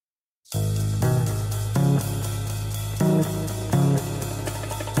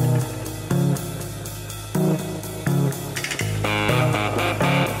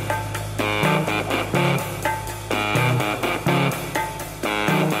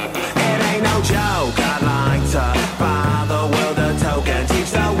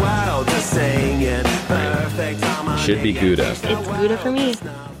should be Gouda. It's Gouda for me.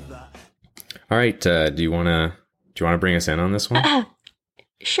 All right. Do you wanna bring us in on this one?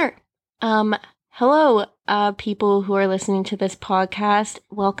 Sure. Hello, people who are listening to this podcast.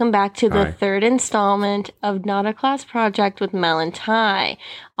 Welcome back to the Hi. third installment of Not a Class Project with Mel and Ty.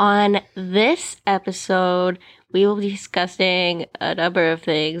 On this episode, we will be discussing a number of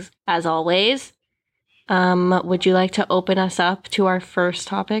things, as always. Would you like to open us up to our first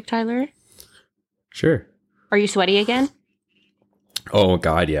topic, Tyler? Sure. Are you sweaty again? Oh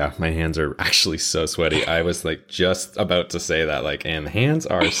God, yeah. My hands are actually so sweaty. I was like just about to say that, and the hands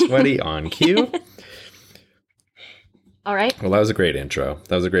are sweaty on cue. All right. Well, that was a great intro.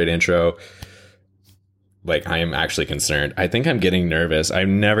 I am actually concerned. I think I'm getting nervous. I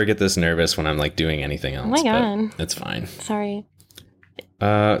never get this nervous when I'm doing anything else. Oh my God. It's fine. Sorry.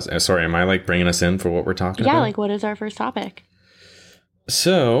 Sorry, am I bringing us in for what we're talking about? Yeah, what is our first topic?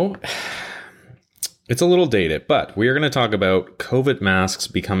 So, it's a little dated, but we are going to talk about COVID masks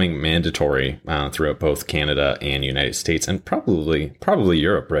becoming mandatory throughout both Canada and United States, and probably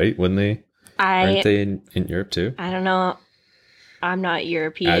Europe, right? Wouldn't they? Aren't they in Europe too? I don't know. I'm not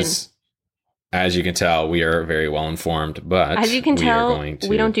European. As you can tell, we are very well informed, but as you can tell,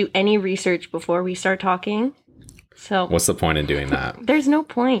 we don't do do any research before we start talking. So what's the point in doing that? There's no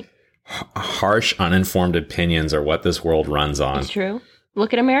point. Harsh, uninformed opinions are what this world runs on. It's true.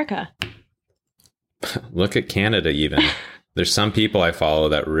 Look at America. Look at Canada even. There's some people I follow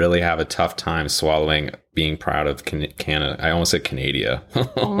that really have a tough time swallowing being proud of Canada. I almost said Canada.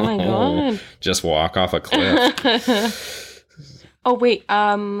 Oh my God. Just walk off a cliff. Oh wait,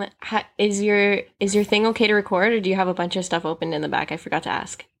 is your thing okay to record, or do you have a bunch of stuff opened in the back? I forgot to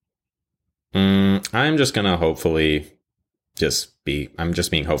ask. I'm just gonna hopefully I'm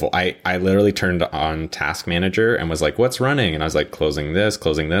just being hopeful. I literally turned on Task Manager and was like, what's running? And I was like, closing this.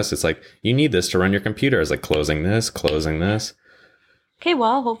 It's like, you need this to run your computer. I was like, closing this. Okay,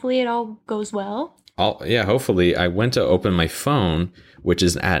 well, hopefully it all goes well. Hopefully. I went to open my phone, which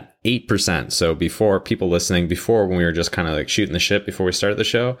is at 8%. So before when we were just kind of shooting the shit before we started the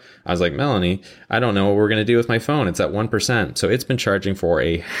show, I was like, Melanie, I don't know what we're going to do with my phone. It's at 1%. So it's been charging for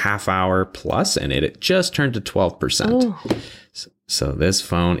a half hour plus, and it just turned to 12%. Ooh. So this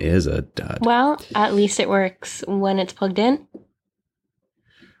phone is a dud. Well, at least it works when it's plugged in.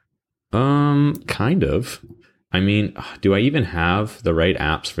 Kind of. I mean, do I even have the right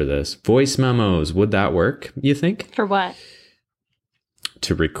apps for this? Voice memos, would that work, you think? For what?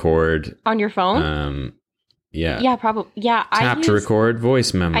 To record. On your phone? Yeah. Yeah, probably. Yeah. Tap to record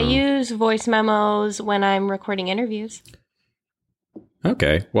voice memo. I use voice memos when I'm recording interviews.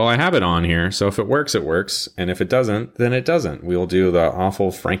 Okay. Well, I have it on here. So if it works, it works. And if it doesn't, then it doesn't. We'll do the awful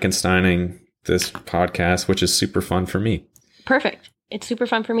Frankensteining this podcast, which is super fun for me. Perfect. It's super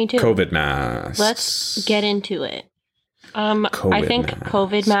fun for me too. COVID masks. Let's get into it. I think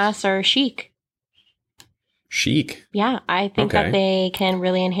COVID masks are chic. Chic? Yeah, I think that they can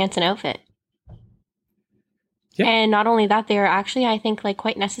really enhance an outfit. Yeah. And not only that, they're actually, I think,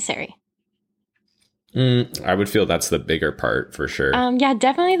 quite necessary. I would feel that's the bigger part for sure. Yeah,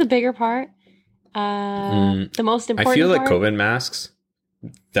 definitely the bigger part. The most important part. I feel like COVID masks,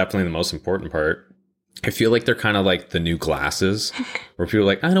 definitely the most important part. I feel like they're kind of like the new glasses, where people are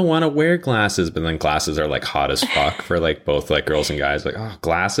like, I don't want to wear glasses, but then glasses are hot as fuck for both girls and guys. Oh,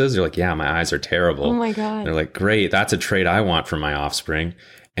 glasses? You're like, yeah, my eyes are terrible. Oh my God. And they're like, great, that's a trait I want for my offspring.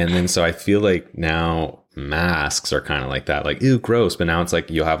 And then so I feel like now masks are kind of like that, ew, gross. But now it's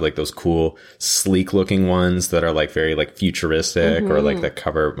you'll have those cool, sleek looking ones that are very futuristic, or that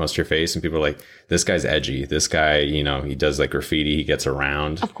cover most of your face. And people are like, this guy's edgy. This guy, he does graffiti. He gets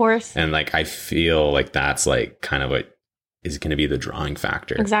around. Of course. And I feel that's kind of what is going to be the drawing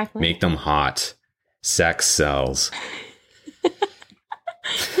factor. Exactly. Make them hot. Sex sells.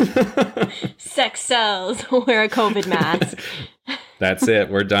 Sex sells. Wear a COVID mask. That's it.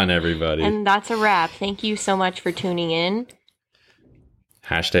 We're done, everybody. And that's a wrap. Thank you so much for tuning in.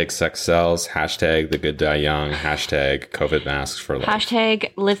 Hashtag sex sells. Hashtag the good die young. Hashtag COVID masks for life.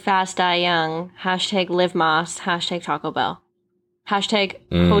 Hashtag live fast, die young. Hashtag live Moss. Hashtag Taco Bell. Hashtag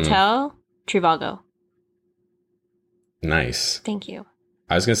Hotel Trivago. Nice. Thank you.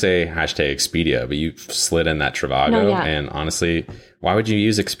 I was going to say hashtag Expedia, but you slid in that Trivago. No, yeah. And honestly, why would you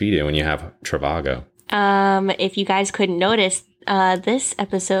use Expedia when you have Trivago? If you guys couldn't notice, this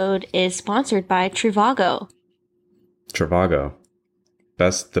episode is sponsored by Trivago. Trivago.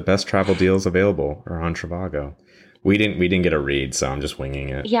 The best travel deals available are on Trivago. We didn't get a read, so I'm just winging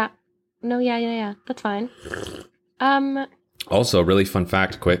it. Yeah. No, yeah. That's fine. Also, really fun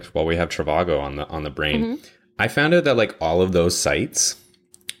fact, quick, while we have Trivago on the brain. I found out that all of those sites,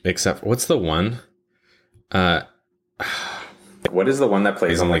 except what's the one? What is the one that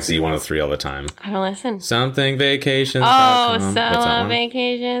plays on like Z103 all the time? I don't listen. Somethingvacations.com. Oh,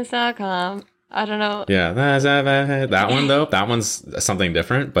 summervacations.com. I don't know. Yeah, that one though. That one's something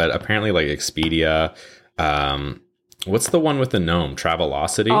different, but apparently like Expedia. What's the one with the gnome?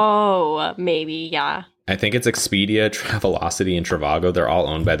 Travelocity? Oh, maybe, yeah. I think it's Expedia, Travelocity, and Trivago. They're all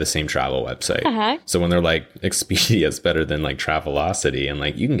owned by the same travel website. What the heck? So when they're like, Expedia is better than like Travelocity and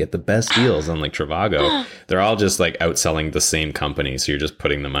like you can get the best deals on like Trivago, they're all just like outselling the same company. So you're just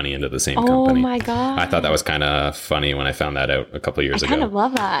putting the money into the same company. Oh my God. I thought that was kind of funny when I found that out a couple years I ago. kind of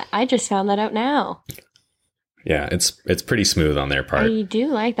love that. I just found that out now. Yeah, it's pretty smooth on their part. I do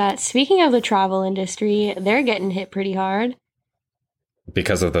like that. Speaking of the travel industry, they're getting hit pretty hard.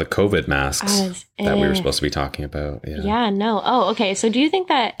 Because of the COVID masks that we were supposed to be talking about. Yeah, no. Oh, okay. So do you think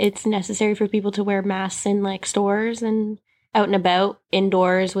that it's necessary for people to wear masks in like stores and out and about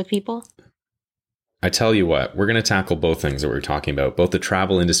indoors with people? I tell you what, we're going to tackle both things that we're talking about, both the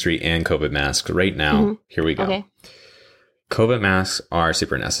travel industry and COVID masks right now. Mm-hmm. Here we go. Okay. COVID masks are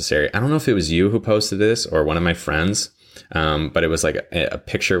super necessary. I don't know if it was you who posted this or one of my friends. But it was like a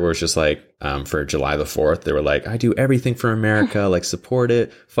picture where it's just like, for July the 4th, they were like, I do everything for America, like support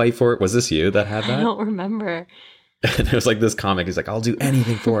it, fight for it. Was this you that had that? I don't remember. And it was like this comic. He's like, I'll do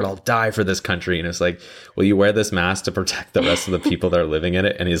anything for it. I'll die for this country. And it's like, will you wear this mask to protect the rest of the people that are living in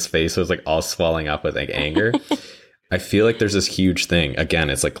it? And his face was like all swelling up with like anger. I feel like there's this huge thing. Again,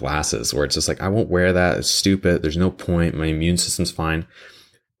 it's like glasses where it's just like, I won't wear that. It's stupid. There's no point. My immune system's fine.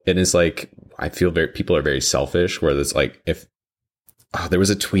 And it's like, I feel people are very selfish where it's like, there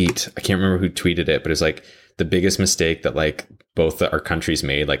was a tweet, I can't remember who tweeted it, but it's like the biggest mistake that like both our countries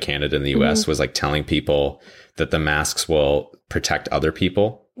made, like Canada and the US, was like telling people that the masks will protect other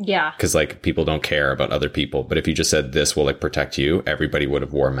people. Yeah. Because like people don't care about other people. But if you just said this will like protect you, everybody would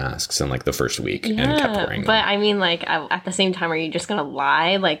have wore masks in like the first week and kept wearing them. But I mean, like at the same time, are you just going to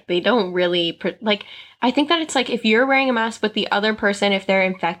lie? Like they don't really like. I think that it's like if you're wearing a mask, but the other person, if they're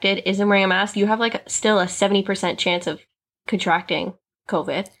infected, isn't wearing a mask, you have like still a 70% chance of contracting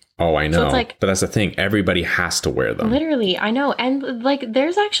COVID. Oh, I know. So it's like, but that's the thing. Everybody has to wear them. Literally, I know. And like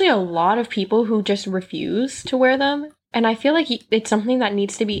there's actually a lot of people who just refuse to wear them. And I feel like it's something that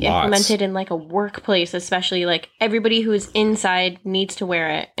needs to be implemented in like a workplace, especially like everybody who is inside needs to wear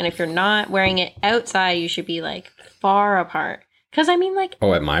it. And if you're not wearing it outside, you should be like far apart. Because I mean, like,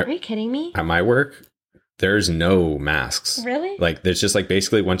 are you kidding me? At my work, there's no masks. Really? Like, there's just like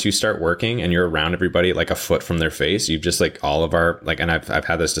basically once you start working and you're around everybody like a foot from their face, you've just like all of our like, and I've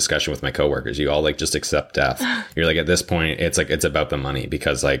had this discussion with my coworkers. You all like just accept death. You're like at this point, it's like it's about the money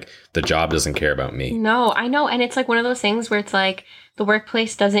because like the job doesn't care about me. No, I know, and it's like one of those things where it's like the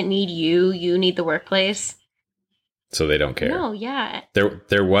workplace doesn't need you. You need the workplace. So they don't care. No, yeah.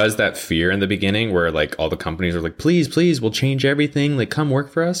 There was that fear in the beginning where like all the companies were like, please, we'll change everything. Like, come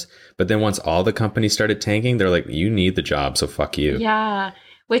work for us. But then once all the companies started tanking, they're like, you need the job, so fuck you. Yeah,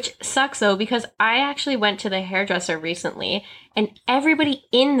 which sucks though, because I actually went to the hairdresser recently and everybody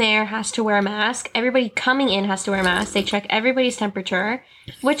in there has to wear a mask. Everybody coming in has to wear a mask. They check everybody's temperature,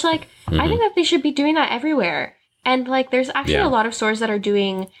 which like, I think that they should be doing that everywhere. And like, there's actually a lot of stores that are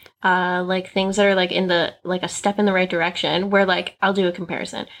doing like things that are like in the like a step in the right direction. Where like I'll do a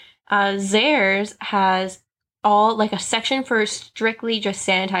comparison. Zehrs has all like a section for strictly just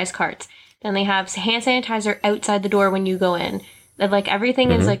sanitized carts. Then they have hand sanitizer outside the door when you go in. And like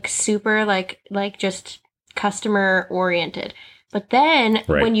everything is like super like just customer oriented. But then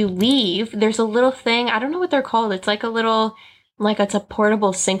when you leave, there's a little thing. I don't know what they're called. It's like a little. Like it's a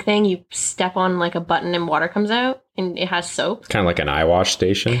portable sink thing. You step on like a button and water comes out and it has soap. Kind of like an eye wash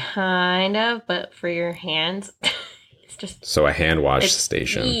station. Kind of, but for your hands. It's just so a hand wash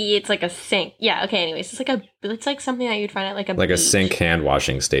station. It's like a sink. Yeah. Okay. Anyways, it's like something that you'd find at like a beach. A sink hand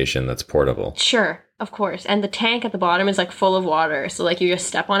washing station that's portable. Sure, of course. And the tank at the bottom is like full of water. So like you just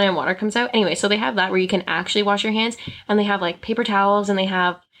step on it and water comes out. Anyway, so they have that where you can actually wash your hands, and they have like paper towels and they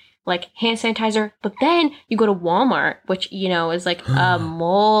have like hand sanitizer. But then you go to Walmart, which, you know, is like a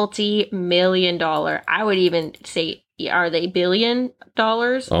multi-million-dollar, I would even say, are they $1 billion?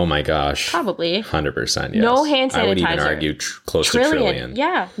 Oh my gosh. Probably. 100%, yes. No hand sanitizer. I would even argue close to trillion.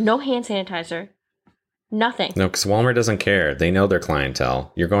 Yeah, no hand sanitizer. Nothing. No, because Walmart doesn't care. They know their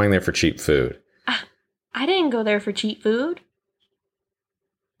clientele. You're going there for cheap food. I didn't go there for cheap food.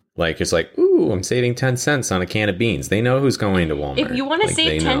 Like, it's like, ooh, I'm saving 10 cents on a can of beans. They know who's going to Walmart. If you want to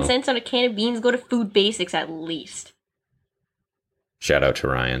save 10 cents on a can of beans, go to Food Basics at least. Shout out to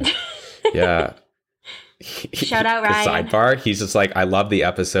Ryan. Yeah. Shout out Ryan. The sidebar, he's just like, I love the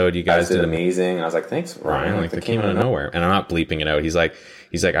episode. You guys did amazing. I was like, thanks, Ryan. Like, that came out of nowhere. And I'm not bleeping it out. He's like,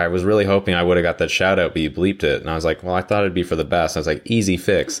 he's like, I was really hoping I would have got that shout out, but you bleeped it. And I was like, well, I thought it'd be for the best. I was like, easy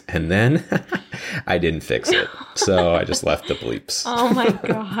fix. And then I didn't fix it. So I just left the bleeps. Oh my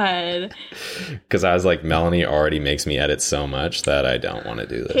God. Because I was like, Melanie already makes me edit so much that I don't want to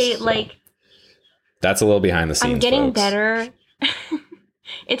do this. Okay, so like, that's a little behind the scenes. I'm getting folks. better.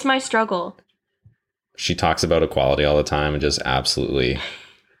 It's my struggle. She talks about equality all the time and just absolutely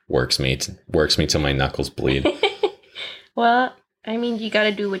works me till my knuckles bleed. Well, I mean, you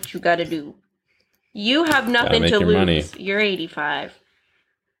gotta do what you gotta do. You have nothing to lose. Money. You're 85.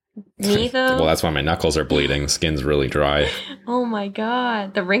 Me, though? Well, that's why my knuckles are bleeding. Skin's really dry. Oh my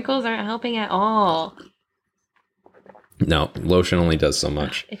God. The wrinkles aren't helping at all. No, lotion only does so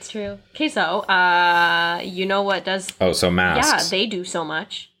much. It's true. Okay, so, you know what does... Oh, so masks. Yeah, they do so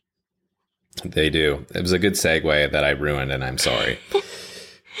much. They do. It was a good segue that I ruined, and I'm sorry.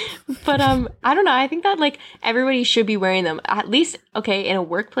 But I don't know. I think that like everybody should be wearing them. At least, okay, in a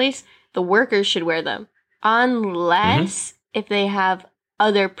workplace, the workers should wear them, unless if they have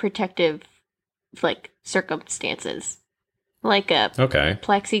other protective like circumstances, like a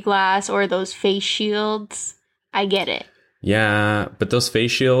plexiglass or those face shields. I get it. Yeah, but those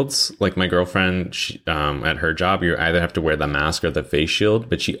face shields, like my girlfriend, she, at her job, you either have to wear the mask or the face shield,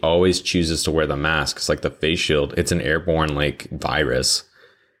 but she always chooses to wear the mask. It's like the face shield, it's an airborne like virus.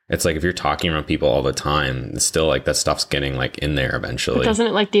 It's like if you're talking around people all the time, it's still like that stuff's getting like in there eventually. But doesn't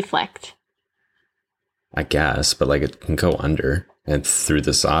it like deflect? I guess, but like it can go under and through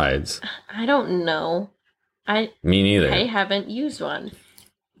the sides. I don't know. Me neither. I haven't used one.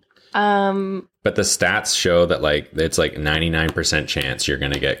 But the stats show that like it's like 99% chance you're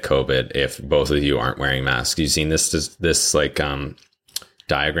gonna get COVID if both of you aren't wearing masks. You've seen this like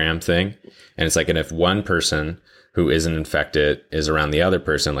diagram thing, and it's like, and if one person who isn't infected is around the other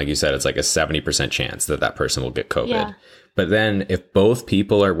person, like you said, it's like a 70% chance that person will get COVID. Yeah. But then if both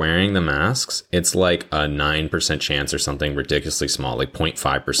people are wearing the masks, it's like a 9% chance or something ridiculously small, like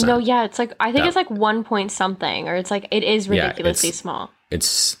 0.5%. No, yeah, it's like, I think it's like 1 point something, or it's like, it is ridiculously small.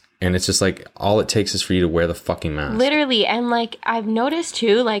 And it's just like, all it takes is for you to wear the fucking mask. Literally. And like, I've noticed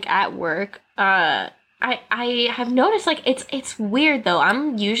too, like at work, I have noticed like, it's weird though.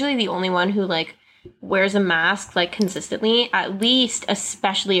 I'm usually the only one who like wears a mask like consistently, at least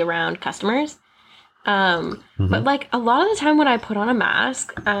especially around customers. But like a lot of the time when I put on a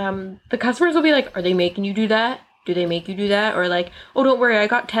mask, the customers will be like, are they making you do that? Do they make you do that? Or like, oh, don't worry, I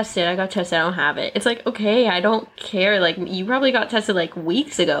got tested, I don't have it. It's like, okay, I don't care. Like, you probably got tested like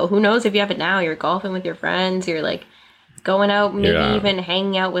weeks ago. Who knows if you have it now? You're golfing with your friends, you're like going out, maybe even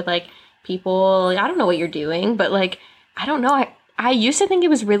hanging out with like people. I don't know what you're doing, but like, I don't know. I used to think it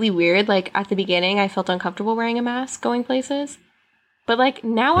was really weird. Like at the beginning, I felt uncomfortable wearing a mask going places. But like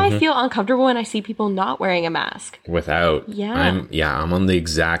now I feel uncomfortable when I see people not wearing a mask. Without. I'm on the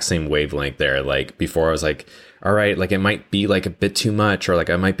exact same wavelength there. Like before I was like, all right, like it might be like a bit too much, or like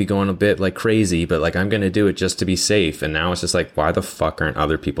I might be going a bit like crazy, but like I'm going to do it just to be safe. And now it's just like, why the fuck aren't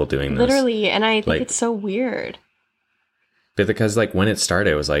other people doing this? Literally. And I think it's so weird. But because like when it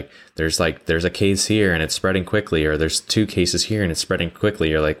started, it was like there's a case here and it's spreading quickly, or there's 2 cases here and it's spreading quickly.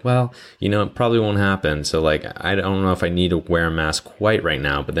 You're like, well, it probably won't happen. So like, I don't know if I need to wear a mask quite right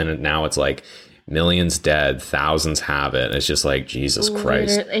now. But then now it's like millions dead, thousands have it. It's just like, Jesus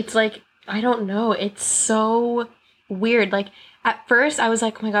Christ. It's like, I don't know. It's so weird. Like at first I was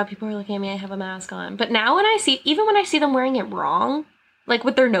like, oh my God, people are looking at me. I have a mask on. But now when I see them wearing it wrong, like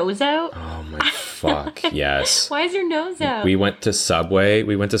with their nose out. Oh my fuck, yes. Why is your nose out? We went to Subway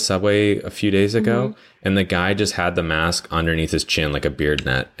a few days ago, and the guy just had the mask underneath his chin like a beard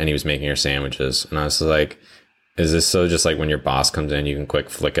net, and he was making our sandwiches. And I was like, is this so just like when your boss comes in, you can quick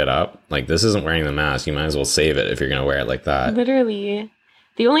flick it up? Like, this isn't wearing the mask. You might as well save it if you're going to wear it like that. Literally.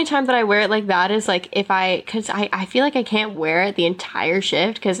 The only time that I wear it like that is like because I feel like I can't wear it the entire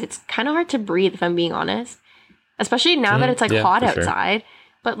shift because it's kind of hard to breathe if I'm being honest. Especially now that it's like hot outside. Sure.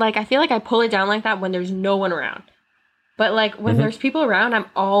 But like, I feel like I pull it down like that when there's no one around. But like when there's people around, I'm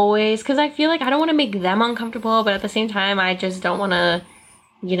always, because I feel like I don't want to make them uncomfortable. But at the same time, I just don't want to,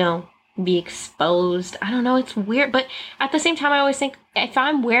 be exposed. I don't know. It's weird. But at the same time, I always think if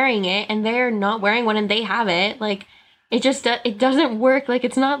I'm wearing it and they're not wearing one and they have it, like it just, it doesn't work. Like,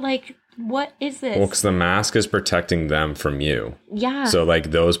 it's not like, what is this? Well, because the mask is protecting them from you. Yeah. So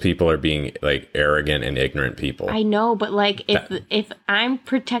like those people are being like arrogant and ignorant people. I know, but like if I'm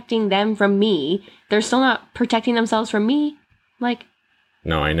protecting them from me, they're still not protecting themselves from me. Like.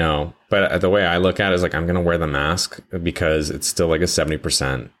 No, I know. But the way I look at it is like, I'm going to wear the mask because it's still like a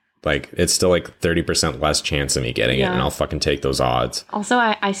 70%. Like it's still like 30% less chance of me getting it, and I'll fucking take those odds. Also,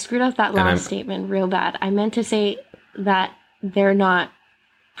 I screwed up that last statement real bad. I meant to say that they're not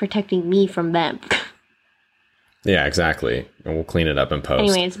protecting me from them. Yeah, exactly. And we'll clean it up in post.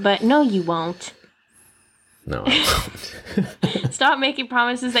 Anyways, but no, you won't. No, I won't. Stop making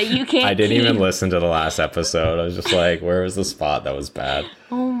promises that you can't I didn't keep. even listen to the last episode. I was just like, where was the spot that was bad?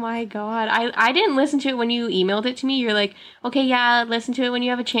 Oh my god. I didn't listen to it when you emailed it to me. You're like, okay, yeah, listen to it when you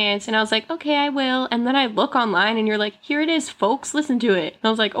have a chance. And I was like, okay, I will. And then I look online and you're like, here it is, folks, listen to it. And I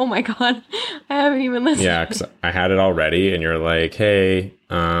was like, oh my god, I haven't even listened Yeah, to it. because I had it all ready and you're like, hey,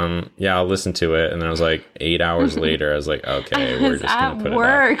 yeah, I'll listen to it. And then I was like, 8 hours later, I was like, okay, I we're was just going to put at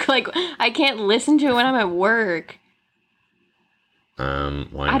work. Like, I can't listen to it when I'm at work. it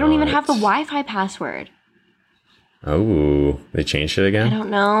up. Why I don't even not? have the Wi-Fi password. Oh, they changed it I again?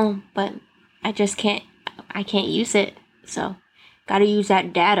 don't know, but I just can't. I can't use it. So, gotta use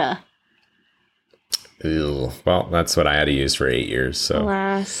that data. Ew. Well, that's what I had to use for 8 years. So,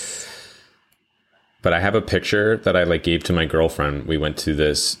 Alas. but I have a picture that I like gave to my girlfriend. We went to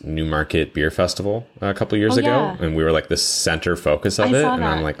this Newmarket Beer Festival a couple years ago, yeah. and we were like the center focus of I it. saw And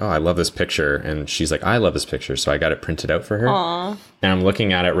I'm that. like, oh, I love this picture, and she's like, I love this picture, so I got it printed out for her. Aw. And I'm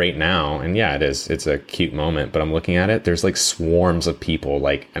looking at it right now, and yeah, it is. It's a cute moment, but I'm looking at it. There's like swarms of people,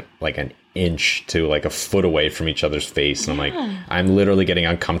 like an inch to like a foot away from each other's face, and I'm Yeah. like, I'm literally getting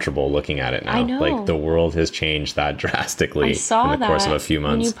uncomfortable looking at it now. I know. Like the world has changed that drastically I saw in the course of that a few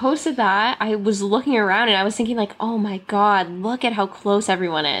when you months. posted that. I was looking around and I was thinking, like, oh my god, look at how close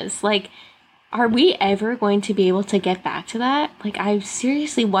everyone is. Like, are we ever going to be able to get back to that? Like, I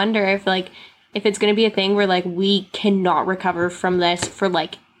seriously wonder if it's going to be a thing where like we cannot recover from this for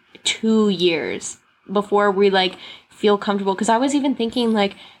like 2 years before we like feel comfortable. Because I was even thinking,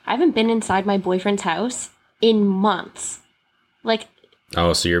 like, I haven't been inside my boyfriend's house in months. Like,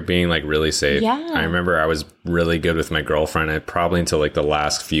 Oh, so you're being like really safe. Yeah. I remember I was really good with my girlfriend, and probably until like the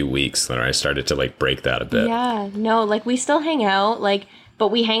last few weeks that I started to like break that a bit. yeah, no, like we still hang out, like, but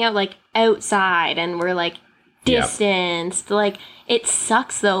we hang out like outside and we're like Yep. distanced. Like, it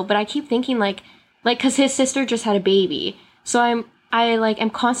sucks though, but I keep thinking like, cause his sister just had a baby. So I'm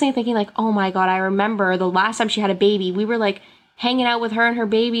constantly thinking like, oh my god, I remember the last time she had a baby, we were like hanging out with her and her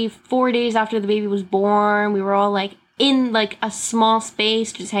baby 4 days after the baby was born. We were all like in like a small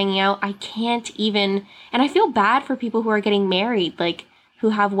space just hanging out. I can't even, and I feel bad for people who are getting married, like who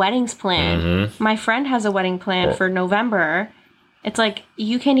have weddings planned. Mm-hmm. My friend has a wedding planned for November. It's like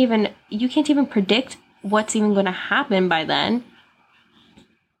you can't even predict what's even going to happen by then.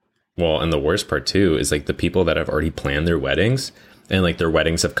 Well, and the worst part too is like the people that have already planned their weddings and like their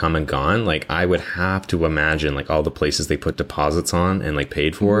weddings have come and gone. Like I would have to imagine like all the places they put deposits on and like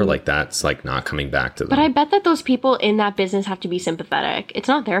paid for, like that's like not coming back to them. But I bet that those people in that business have to be sympathetic. It's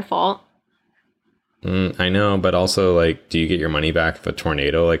not their fault. I know, but also like, do you get your money back if a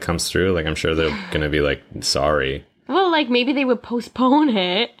tornado like comes through? Like I'm sure they're gonna be like, sorry. Well, like maybe they would postpone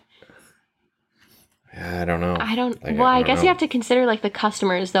it. I don't know. I don't. Like, Well, I don't guess know. you have to consider like the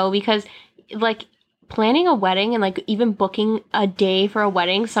customers though, because like planning a wedding and like even booking a day for a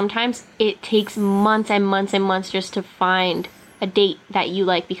wedding, sometimes it takes months and months and months just to find a date that you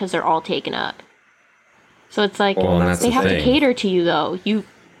like because they're all taken up. So it's like Well, and that's they the have to thing. cater to you though.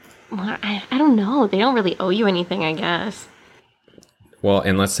 I don't know. They don't really owe you anything, I guess. Well,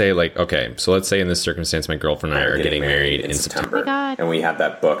 and let's say like, okay, so let's say in this circumstance, my girlfriend and I are getting married in September. Oh my God. And we have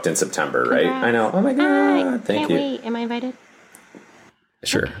that booked in September, right? Congrats. I know. Oh my Hi. God. Thank Can't you. wait. Am I invited?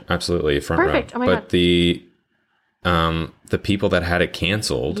 Sure, absolutely, front Perfect. row. Oh my But God. the people that had it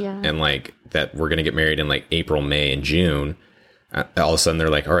canceled Yeah. and like that were going to get married in like April, May, and June, all of a sudden they're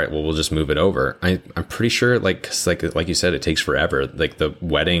like, all right, well, we'll just move it over. I'm pretty sure, like, 'cause like you said, it takes forever. Like the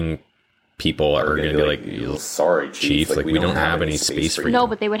wedding people are going to be like, sorry, Chief, like we don't have any space for you. No,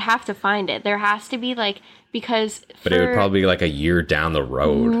 but they would have to find it. There has to be like, because But it would probably be like a year down the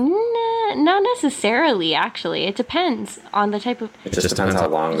road. not necessarily, actually. It depends on the type of. It just depends how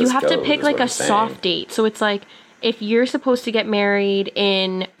long You this have to goes, pick is like what a I'm saying. soft date. So it's like if you're supposed to get married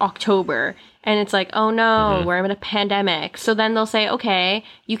in October and it's like, oh no, we're in a pandemic. So then they'll say, okay,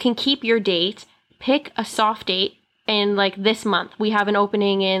 you can keep your date, pick a soft date in like this month. We have an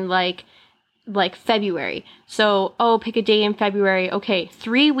opening in like February. So, pick a day in February. Okay,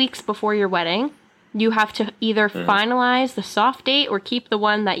 3 weeks before your wedding, you have to either finalize the soft date or keep the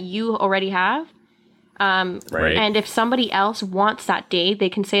one that you already have. Right. And if somebody else wants that date, they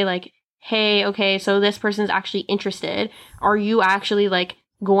can say like, hey, okay, so this person's actually interested. Are you actually like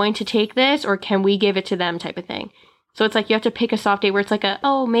going to take this or can we give it to them type of thing? So it's like you have to pick a soft date where it's like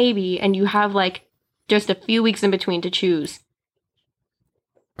maybe, and you have like just a few weeks in between to choose.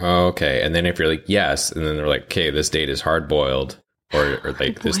 Okay. And then if you're like, yes, and then they're like, okay, this date is hard boiled. or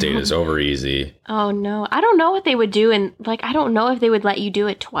like this date is over easy. Oh no, I don't know what they would do, and like I don't know if they would let you do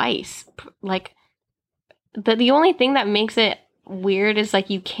it twice. Like, the only thing that makes it weird is like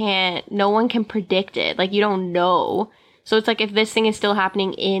no one can predict it. Like, you don't know. So it's like if this thing is still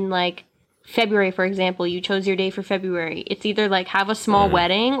happening in like February, for example, you chose your day for February. It's either like have a small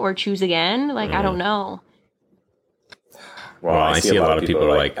wedding or choose again. Like, I don't know. Well, I see a lot of people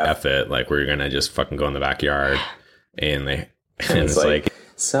are like, F it. Like, we're going to just fucking go in the backyard. And it's like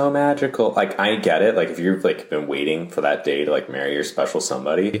so magical. Like, I get it. Like, if you've like been waiting for that day to like marry your special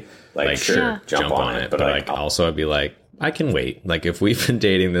somebody, like sure, jump on it. But like also I'd be like, I can wait. Like, if we've been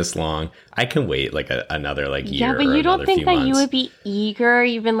dating this long, I can wait like another like year. Yeah, but you don't think that you would be eager?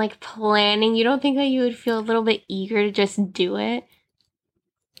 You've been like planning. You don't think that you would feel a little bit eager to just do it?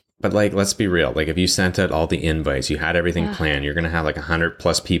 But like, let's be real. Like, if you sent out all the invites, you had everything planned, you're going to have like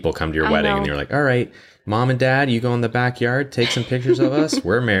 100+ people come to your wedding, and you're like, all right, mom and dad, you go in the backyard, take some pictures of us.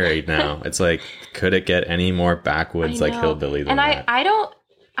 We're married now. It's like, could it get any more backwoods, like hillbilly than that?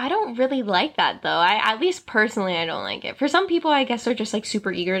 I don't really like that though. At least personally, I don't like it. For some people, I guess they're just like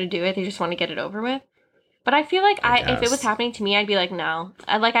super eager to do it. They just want to get it over with. But I feel like if it was happening to me, I'd be like, no.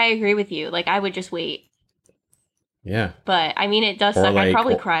 I agree with you. Like, I would just wait. Yeah. But I mean, it does suck. I'd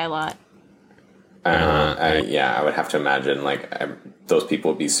probably cry a lot. I would have to imagine like those people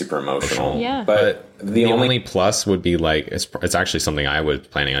would be super emotional. Yeah. But the only plus would be like, it's actually something I was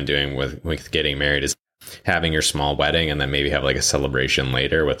planning on doing with getting married, is having your small wedding and then maybe have like a celebration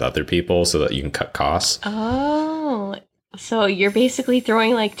later with other people so that you can cut costs. Oh, so you're basically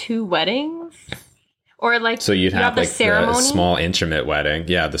throwing like 2 weddings? Or like, so you'd have like the ceremony? The small intimate wedding.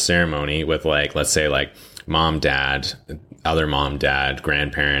 Yeah, the ceremony with like, let's say like mom, dad,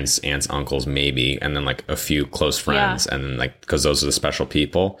 grandparents, aunts, uncles, maybe, and then like a few close friends, and then like, because those are the special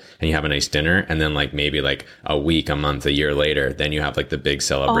people, and you have a nice dinner, and then like maybe like a week, a month, a year later, then you have like the big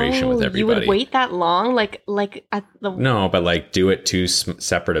celebration with everybody. You would wait that long, like at the no, but like do it 2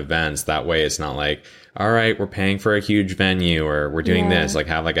 separate events. That way, it's not like, all right, we're paying for a huge venue, or we're doing this, like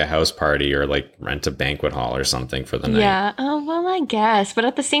have like a house party, or like rent a banquet hall or something for the night. Yeah. Oh, well, I guess. But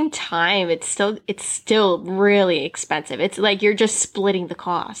at the same time, it's still really expensive. It's like you're just splitting the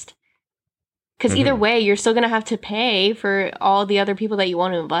cost. Because either way, you're still going to have to pay for all the other people that you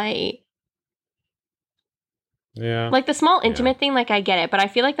want to invite. Yeah. Like the small intimate thing, like I get it. But I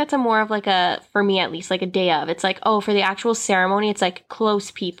feel like that's more of like for me at least, like a day of. It's like, oh, for the actual ceremony, it's like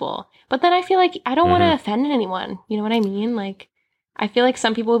close people. But then I feel like I don't want to offend anyone. You know what I mean? Like, I feel like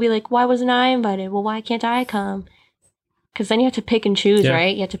some people will be like, why wasn't I invited? Well, why can't I come? Because then you have to pick and choose,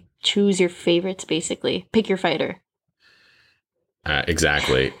 right? You have to choose your favorites, basically. Pick your fighter.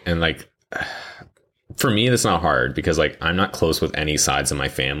 Exactly. And like, for me, that's not hard because like I'm not close with any sides of my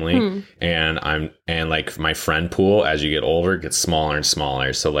family, and like my friend pool as you get older gets smaller and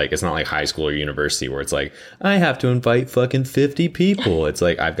smaller. So like it's not like high school or university where it's like I have to invite fucking 50 people. It's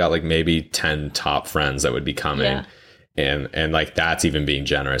like I've got like maybe 10 top friends that would be coming, and like that's even being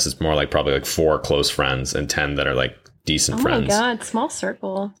generous. It's more like probably like 4 close friends and 10 that are like decent friends. Oh my god, small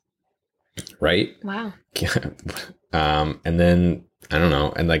circle, right? Wow. And then I don't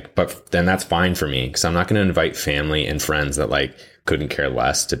know. And like, but then that's fine for me because I'm not going to invite family and friends that like couldn't care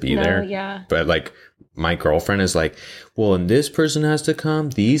less to be there. Yeah. But like my girlfriend is like, well, and this person has to come.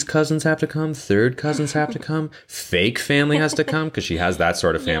 These cousins have to come. Third cousins have to come. Fake family has to come because she has that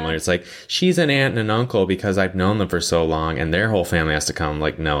sort of family. It's like, she's an aunt and an uncle because I've known them for so long and their whole family has to come.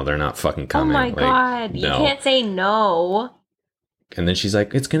 Like, no, they're not fucking coming. Oh my like, God. You can't say no. And then she's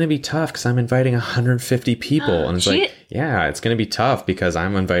like, it's going to be tough because I'm inviting 150 people. And it's like, yeah, it's going to be tough because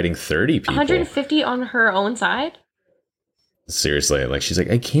I'm inviting 30 people. 150 on her own side? Seriously. Like, she's like,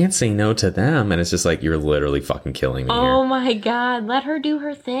 I can't say no to them. And it's just like, you're literally fucking killing me Oh here. my God. Let her do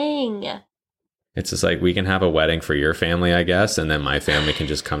her thing. It's just like, we can have a wedding for your family, I guess. And then my family can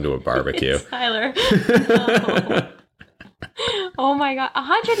just come to a barbecue. Tyler. No. Oh my God.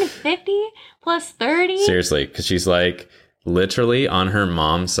 150 plus 30? Seriously. Because she's like... Literally on her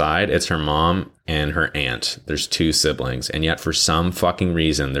mom's side, it's her mom and her aunt. There's 2 siblings. And yet for some fucking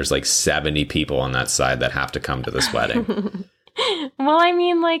reason, there's like 70 people on that side that have to come to this wedding. Well, I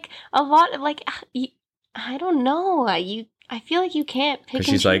mean, like a lot, like, I don't know. I feel like you can't pick and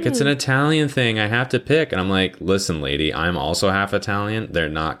she's choose. like, it's an Italian thing. I have to pick. And I'm like, listen, lady, I'm also half Italian. They're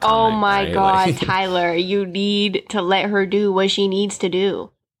not coming. Oh my right? God, Like, Tyler, you need to let her do what she needs to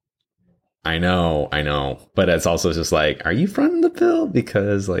do. I know. But it's also just like, are you fronting the bill?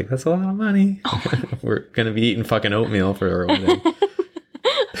 Because like, that's a lot of money. We're going to be eating fucking oatmeal for our wedding.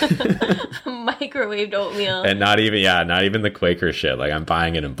 Microwaved oatmeal. And not even the Quaker shit. Like I'm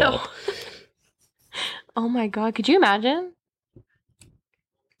buying it in bulk. Oh my God. Could you imagine?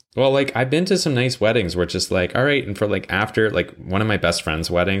 Well, like I've been to some nice weddings where it's just like, all right. And for like after like one of my best friend's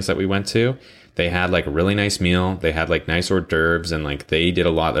weddings that we went to, they had like a really nice meal. They had like nice hors d'oeuvres and like they did a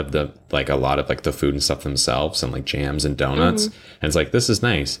lot of the food and stuff themselves and like jams and donuts. And it's like, this is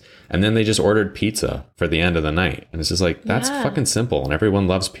nice. And then they just ordered pizza for the end of the night. And it's just like, that's fucking simple. And everyone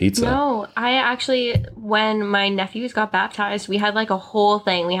loves pizza. No, I actually, when my nephews got baptized, we had like a whole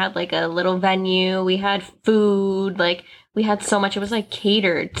thing. We had like a little venue. We had food, like we had so much. It was like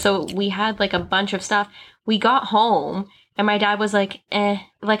catered. So we had like a bunch of stuff. We got home and my dad was like,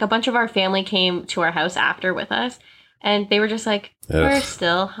 like a bunch of our family came to our house after with us. And they were just like, we're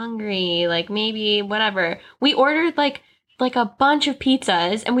still hungry. Like maybe whatever. We ordered like a bunch of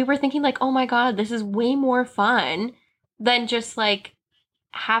pizzas and we were thinking like, oh my God, this is way more fun than just like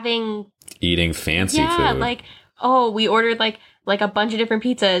eating fancy food. Yeah, like, oh, we ordered like a bunch of different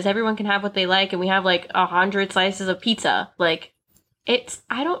pizzas. Everyone can have what they like, and we have like 100 slices of pizza. Like,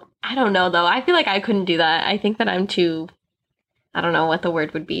 I don't know though. I feel like I couldn't do that. I think that I'm too, I don't know what the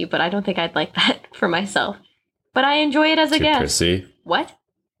word would be, but I don't think I'd like that for myself. But I enjoy it as a guest. Prissy. What?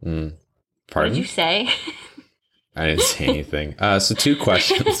 Pardon? What did you say? I didn't say anything. So 2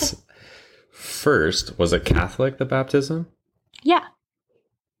 questions. First, was it Catholic, the baptism? Yeah.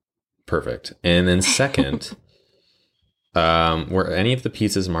 Perfect. And then second, were any of the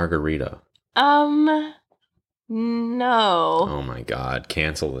pizzas margarita? No. Oh my God.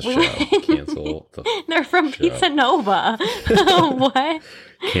 Cancel the show. Cancel the They're from show. Pizza Nova. What?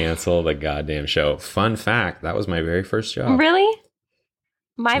 Cancel the goddamn show. Fun fact, that was my very first job. Really?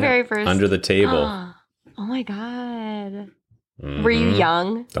 My very first. Under the table. Oh my God. Were you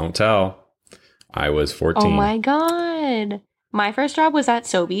young? Don't tell. I was 14. Oh my God. My first job was at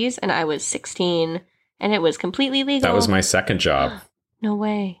Sobeys and I was 16 and it was completely legal. That was my second job. No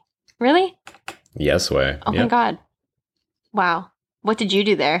way. Really? Yes way. Oh my God. Wow. What did you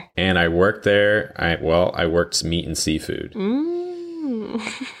do there? And I worked there. I worked meat and seafood.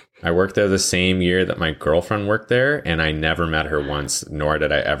 I worked there the same year that my girlfriend worked there, and I never met her once, nor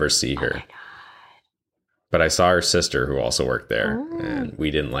did I ever see her. Oh my God. But I saw her sister who also worked there, and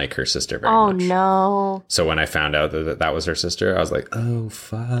we didn't like her sister very much. Oh, no. So when I found out that was her sister, I was like, oh,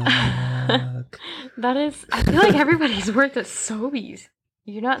 fuck. That is, I feel like everybody's worked at Sobeys.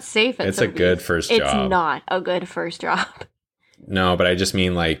 You're not safe at Sobeys. It's a good first job. It's not a good first job. No, but I just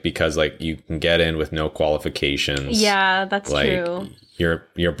mean like because like you can get in with no qualifications. Yeah, that's true.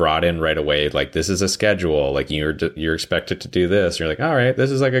 You're brought in right away. Like this is a schedule. Like you're expected to do this. You're like, all right, this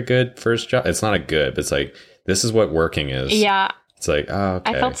is like a good first job. It's not a good, but it's like this is what working is. Yeah. It's like, oh,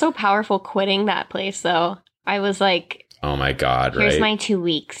 okay. I felt so powerful quitting that place though. I was like, oh my God, here's my 2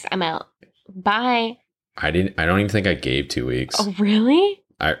 weeks. I'm out. Bye. I don't even think I gave 2 weeks. Oh, really?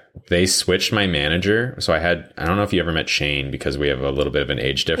 They switched my manager. So I don't know if you ever met Shane because we have a little bit of an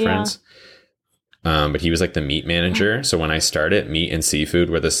age difference. Yeah. But he was like the meat manager. So when I started, meat and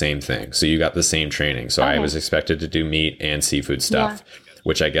seafood were the same thing. So you got the same training. So I was expected to do meat and seafood stuff,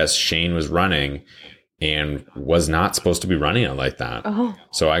 which I guess Shane was running and was not supposed to be running it like that. Oh.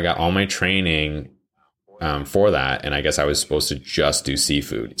 So I got all my training for that. And I guess I was supposed to just do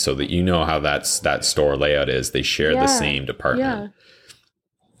seafood so that you know how that store layout is. They share the same department.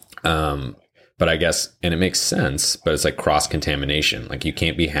 Yeah. But I guess, and it makes sense, but it's like cross contamination. Like you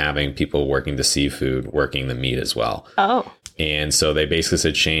can't be having people working the seafood, working the meat as well. Oh. And so they basically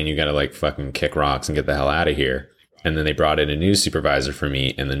said, Shane, you got to like fucking kick rocks and get the hell out of here. And then they brought in a new supervisor for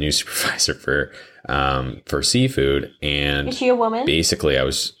meat and the new supervisor for seafood. And is she a woman? Basically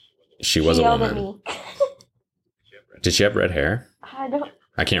she was a woman. At me. Did she have red hair?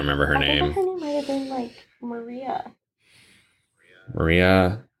 I can't remember her name. Her name might have been like Maria.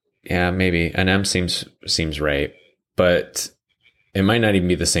 Maria. Yeah, maybe. An M seems right, but it might not even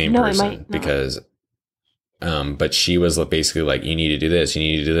be the same person because, but she was basically like, you need to do this, you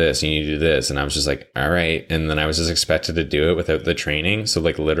need to do this, you need to do this. And I was just like, all right. And then I was just expected to do it without the training. So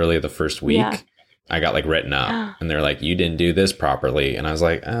like literally the first week I got like written up and they're like, you didn't do this properly. And I was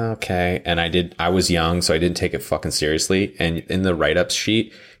like, oh, okay. And I was young, so I didn't take it fucking seriously. And in the write-up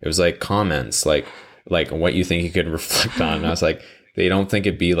sheet, it was like comments, like what you think you could reflect on. And I was like, they don't think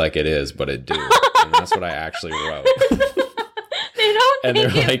it be like it is, but it do. And that's what I actually wrote. They don't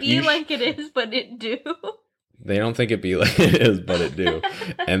think it be like it is, but it do. They don't think it be like it is, but it do.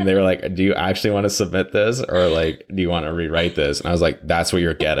 And they were like, do you actually want to submit this? Or like, do you want to rewrite this? And I was like, that's what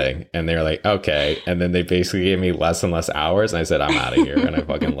you're getting. And they were like, okay. And then they basically gave me less and less hours. And I said, I'm out of here. And I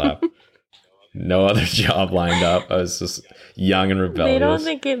fucking left. No other job lined up. I was just young and rebellious. They don't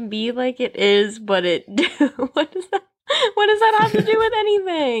think it be like it is, but it do. What does that have to do with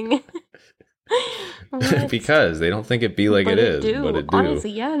anything? Because they don't think it be like but it is, but it do.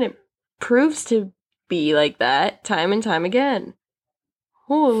 Honestly, yeah, and it proves to be like that time and time again.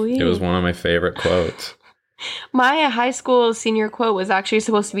 Holy. It was one of my favorite quotes. My high school senior quote was actually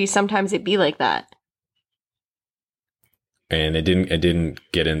supposed to be "Sometimes it be like that." And it didn't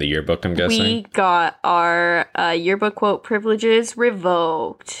get in the yearbook, I'm guessing? We got our yearbook quote privileges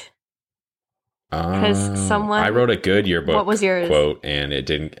revoked. Because someone... I wrote a good yearbook what was yours? Quote, and it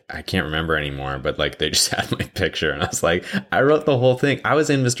didn't... I can't remember anymore, but like they just had my picture, and I was like, I wrote the whole thing. I was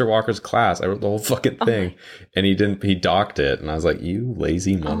in Mr. Walker's class. I wrote the whole fucking thing. And he docked it, and I was like, you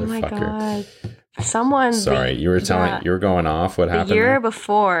lazy motherfucker. Oh my God. Someone... Sorry, you were going off. What happened? The year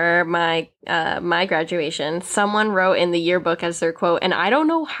before my graduation, someone wrote in the yearbook as their quote, and I don't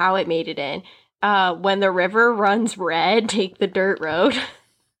know how it made it in. When the river runs red, take the dirt road.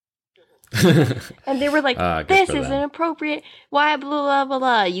 And they were like, this is inappropriate. Why blah, blah, blah,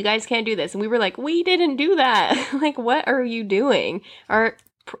 blah. You guys can't do this. And we were like, we didn't do that. Like, what are you doing? Our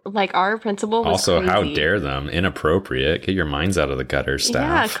principal was also crazy. How dare them? Inappropriate. Get your minds out of the gutter, staff.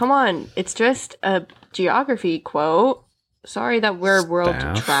 Yeah, come on. It's just a geography quote. Sorry that we're world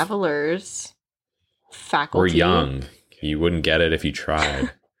travelers. Faculty. We're young. You wouldn't get it if you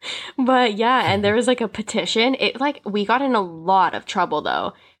tried. But yeah, and there was like a petition. We got in a lot of trouble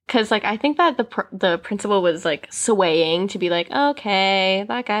though. Because, like, I think that the principal was, like, swaying to be like, okay,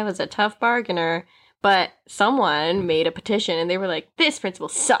 that guy was a tough bargainer. But someone made a petition, and they were like, this principal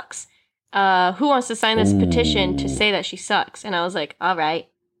sucks. Who wants to sign this petition to say that she sucks? And I was like, all right,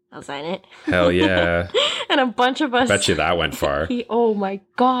 I'll sign it. Hell yeah. And a bunch of us... Bet you that went far. Oh, my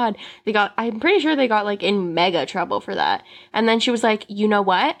God. I'm pretty sure they got, like, in mega trouble for that. And then she was like, you know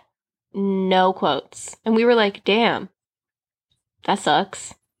what? No quotes. And we were like, damn, that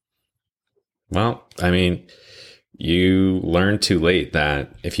sucks. Well, I mean, you learned too late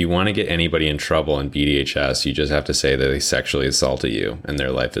that if you want to get anybody in trouble in BDHS, you just have to say that they sexually assaulted you and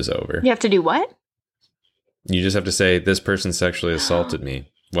their life is over. You have to do what? You just have to say, this person sexually assaulted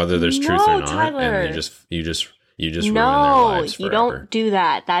me, whether there's truth or not. Tyler. And you just ruin their lives forever. You don't do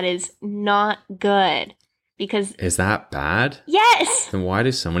that. That is not good. Because... Is that bad? Yes! Then why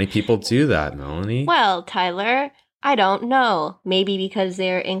do so many people do that, Melanie? Well, Tyler... I don't know. Maybe because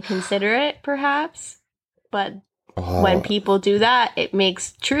they're inconsiderate, perhaps. But when people do that, it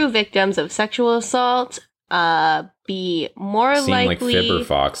makes true victims of sexual assault be more seem likely... like fibber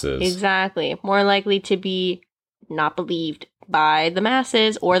foxes. Exactly. More likely to be not believed by the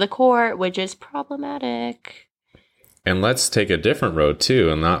masses or the court, which is problematic. And let's take a different road, too,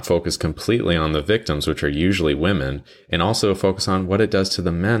 and not focus completely on the victims, which are usually women, and also focus on what it does to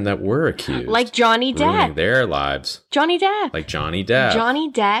the men that were accused. Like Johnny Depp. Ruining their lives. Johnny Depp. Like Johnny Depp.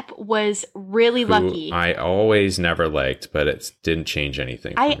 Johnny Depp was really lucky. I always never liked, but it didn't change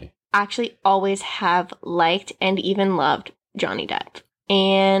anything for me. I actually always have liked and even loved Johnny Depp.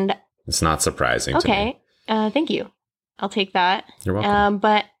 And... It's not surprising to me. Okay. Thank you. I'll take that. You're welcome.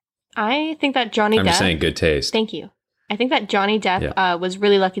 But I think that Johnny Depp... I'm just saying good taste. Thank you. I think that Johnny Depp was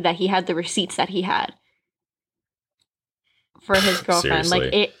really lucky that he had the receipts that he had for his girlfriend.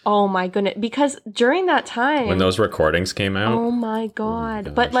 Seriously. Oh my goodness. Because during that time... When those recordings came out? Oh my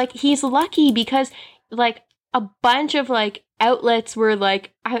God. But like, he's lucky because like a bunch of like outlets were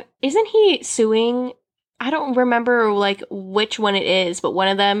like, isn't he suing? I don't remember like which one it is, but one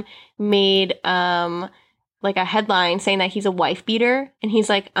of them made like a headline saying that he's a wife beater. And he's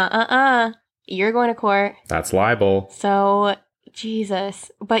like, you're going to court. That's libel. So,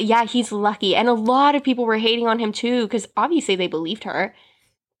 Jesus. But yeah, he's lucky. And a lot of people were hating on him too, because obviously they believed her.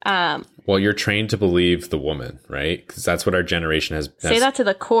 Well, you're trained to believe the woman, right? Because that's what our generation has say that to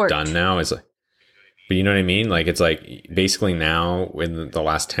the court. Done now is like, but you know what I mean? Like, it's like basically now in the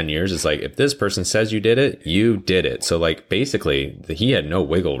last 10 years, it's like, if this person says you did it, you did it. So like, basically he had no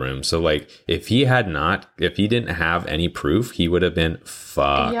wiggle room. So like, if he didn't have any proof, he would have been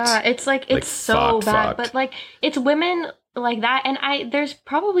fucked. Yeah. It's like, it's so bad, but like, it's women like that. And there's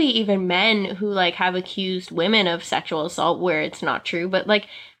probably even men who like have accused women of sexual assault where it's not true. But like,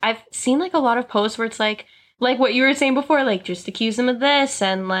 I've seen like a lot of posts where it's like what you were saying before, like, just accuse them of this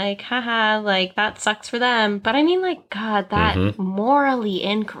and, like, haha, like, that sucks for them. But I mean, like, God, that morally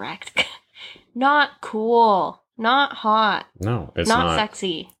incorrect. Not cool. Not hot. No, it's not. Not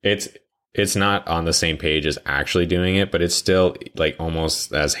sexy. It's not on the same page as actually doing it, but it's still, like,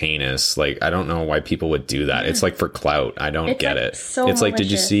 almost as heinous. Like, I don't know why people would do that. It's, like, for clout. I don't get it. So it's like, did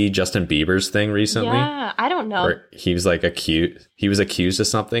you see Justin Bieber's thing recently? Yeah, I don't know. Where he was, like, accused of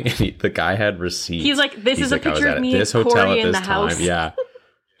something, and the guy had receipts. He's like, this is a picture of me and Corey in the house. Yeah.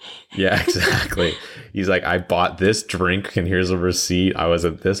 Yeah, exactly. He's like, I bought this drink, and here's a receipt. I was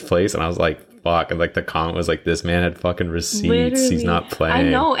at this place, and I was like, fuck. And like the comment was like, this man had fucking receipts. Literally. He's not playing. I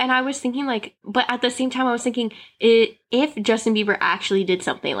know. And I was thinking like, but at the same time, I was thinking if Justin Bieber actually did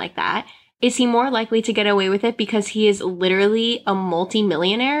something like that, is he more likely to get away with it because he is literally a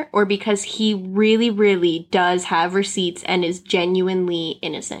multi-millionaire or because he really, really does have receipts and is genuinely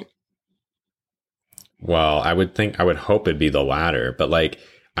innocent? Well, I would hope it'd be the latter, but like,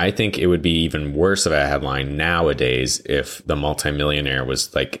 I think it would be even worse of a headline nowadays if the multimillionaire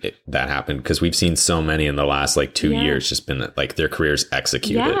was like that happened, because we've seen so many in the last like 2 years just been like their careers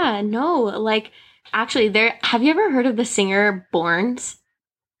executed. Yeah, no, like actually have you ever heard of the singer Borns?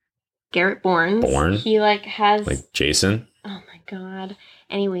 Garrett Borns. Born? He like has like Jason. Oh my god.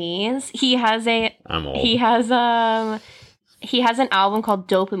 Anyways, he has I'm old. he has an album called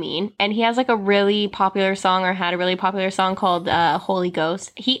Dopamine, and he has like a really popular song, or had a really popular song called Holy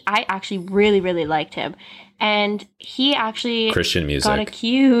Ghost. I actually really, really liked him. And he actually Christian music got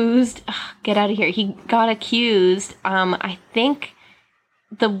accused. Get out of here. He got accused. I think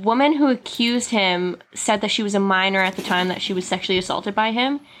the woman who accused him said that she was a minor at the time that she was sexually assaulted by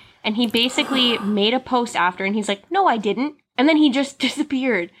him. And he basically made a post after, and he's like, no, I didn't. And then he just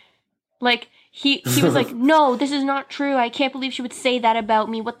disappeared. Like, he was like, no, this is not true. I can't believe she would say that about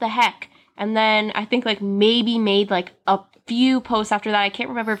me. What the heck? And then I think like maybe made like a few posts after that. I can't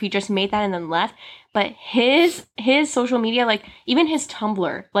remember if he just made that and then left. But his social media, like even his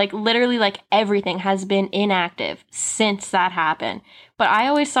Tumblr, like literally like everything has been inactive since that happened. But I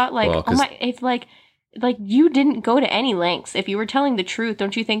always thought like, oh my, if like you didn't go to any lengths. If you were telling the truth,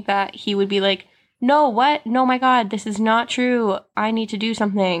 don't you think that he would be like, no, what? No, my God, this is not true. I need to do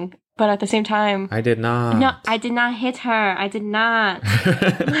something. But at the same time, I did not. No, I did not hit her. I did not.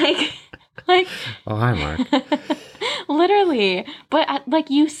 like. Oh, hi, Mark. Literally. But like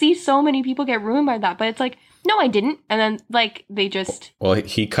you see so many people get ruined by that. But it's like, no, I didn't. And then like they just. Well,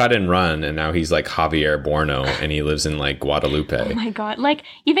 he cut and run, and now he's like Javier Borno, and he lives in like Guadalupe. Oh my God! Like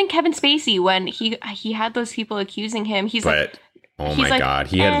even Kevin Spacey, when he had those people accusing him, he's like. Oh my God,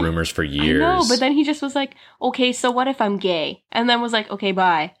 he had rumors for years. I know, but then he just was like, okay, so what if I'm gay? And then was like, okay,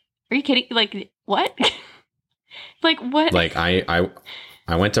 bye. Are you kidding? Like, what? Like, what? Like, I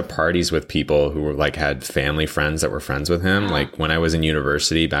went to parties with people who were like, had family friends that were friends with him. Like when I was in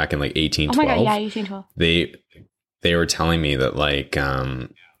university back in like 1812. Oh my God, yeah, 1812. They were telling me that like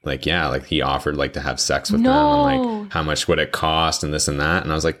he offered like to have sex with them and like how much would it cost and this and that.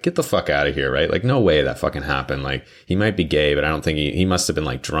 And I was like, get the fuck out of here, right? Like, no way that fucking happened. Like he might be gay, but I don't think he must have been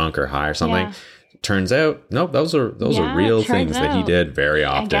like drunk or high or something. Yeah. Turns out, nope, those are real things that he did very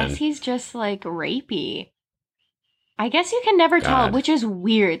often. I guess he's just like rapey. I guess you can never tell, which is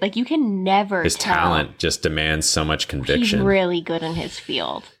weird. Like you can never His tell. talent just demands so much conviction. He's really good in his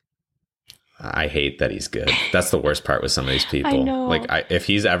field. I hate that he's good. That's the worst part with some of these people. I know. Like if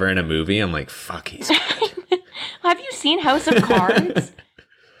he's ever in a movie, I'm like, fuck, he's good. Have you seen House of Cards?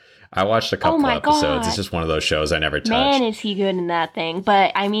 I watched a couple episodes. God. It's just one of those shows I never touched. Man, is he good in that thing.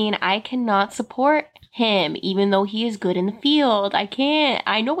 But, I mean, I cannot support him, even though he is good in the field. I can't.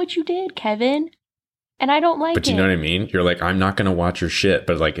 I know what you did, Kevin. And I don't like it. But you know what I mean? You're like, I'm not going to watch your shit,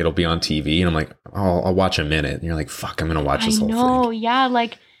 but, like, it'll be on TV. And I'm like, I'll watch a minute. And you're like, fuck, I'm going to watch this whole thing. No, yeah.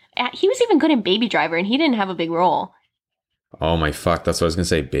 Like, he was even good in Baby Driver, and he didn't have a big role. Oh my fuck, that's what I was gonna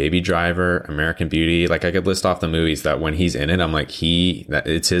say. Baby Driver, American Beauty. Like I could list off the movies that when he's in it, I'm like,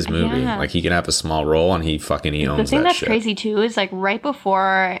 it's his movie. Yeah. Like he can have a small role and he owns that shit. The thing that's crazy too is like right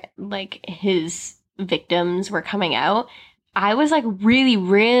before like his victims were coming out, I was like really,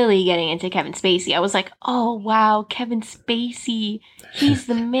 really getting into Kevin Spacey. I was like, oh wow, Kevin Spacey, he's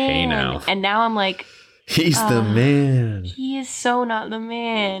the man. Hey now. And now I'm like, he's the man. He is so not the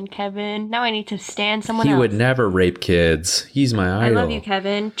man, Kevin. Now I need to stand someone else. He would never rape kids. He's my idol. I love you,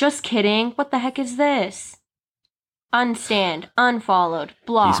 Kevin. Just kidding. What the heck is this? Unstand, unfollowed,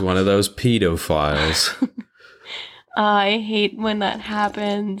 blocked. He's one of those pedophiles. I hate when that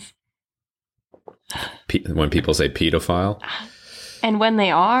happens. When people say pedophile? And when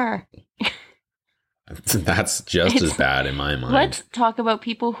they are. That's just as bad in my mind. Let's talk about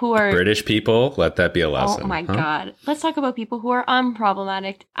people who are... British people, let that be a lesson. Oh my God. Let's talk about people who are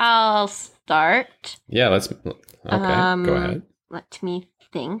unproblematic. I'll start. Yeah, let's... Okay, go ahead. Let me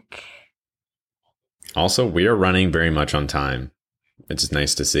think. Also, we are running very much on time. It's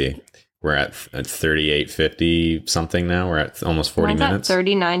nice to see. We're at 38:50 something now. We're at almost 40 minutes.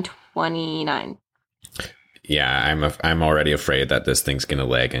 39:29. Yeah, I'm already afraid that this thing's gonna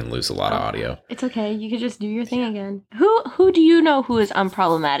lag and lose a lot of audio. It's okay. You could just do your thing again. Who do you know who is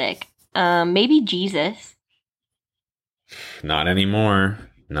unproblematic? Maybe Jesus. Not anymore.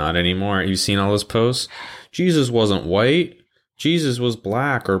 Not anymore. You seen all those posts? Jesus wasn't white. Jesus was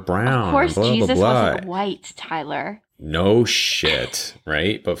black or brown. Of course, blah, Jesus blah, blah. wasn't white, Tyler. No shit,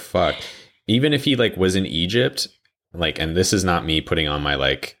 right? But fuck, even if he like was in Egypt, like, and this is not me putting on my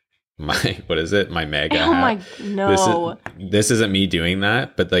like my what is it, my mega hat. My no, this isn't me doing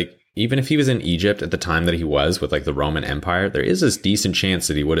that. But like, even if he was in Egypt at the time that he was with like the Roman Empire, there is this decent chance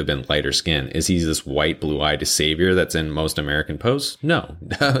that he would have been lighter skin. Is he this white, blue-eyed savior that's in most American posts? No,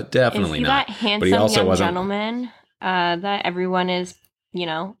 definitely is he not. That handsome but he also young wasn't, gentleman that everyone is,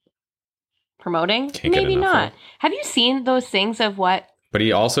 promoting? Can't Maybe not. Have you seen those things of what? But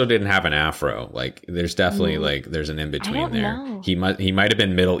he also didn't have an afro. Like, there's definitely like there's an in between there. Know. He might have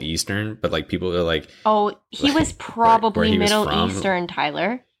been Middle Eastern, but like people are like, oh, he was probably where he Middle was from. Eastern,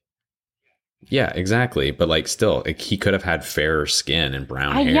 Tyler. Yeah, exactly. But like, still, like, he could have had fairer skin and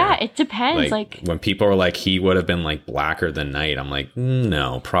brown hair. Yeah, it depends. Like when people are like, he would have been like blacker than night. I'm like,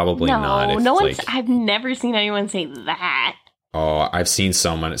 no, probably not. No one's. I've never seen anyone say that. Oh, I've seen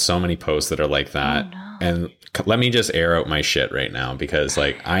so many posts that are like that. Oh, no. And let me just air out my shit right now, because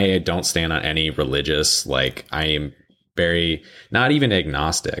like, I don't stand on any religious, like, I am very, not even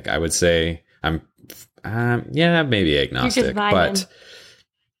agnostic. I would say I'm, maybe agnostic, but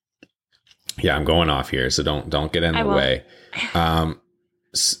yeah, I'm going off here. So don't get in the way.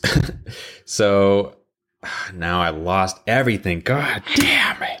 So now I lost everything. God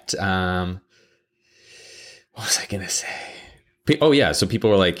damn it. What was I going to say? Oh, yeah. So people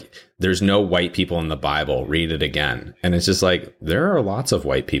were like, there's no white people in the Bible. Read it again. And it's just like, there are lots of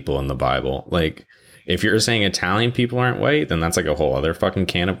white people in the Bible. Like, if you're saying Italian people aren't white, then that's like a whole other fucking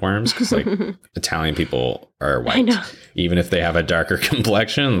can of worms. Because like Italian people are white. Even if they have a darker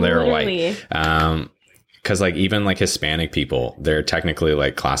complexion, they're white. Because like even like Hispanic people, they're technically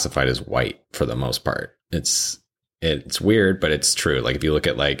like classified as white for the most part. It's weird, but it's true. Like if you look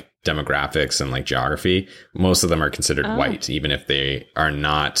at like demographics and like geography, most of them are considered white, even if they are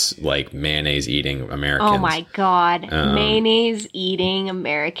not like mayonnaise eating Americans. Oh my God. Mayonnaise eating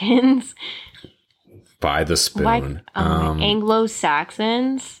Americans. By the spoon.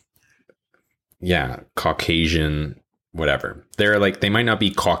 Anglo-Saxons. Yeah. Caucasian, whatever. They're like, they might not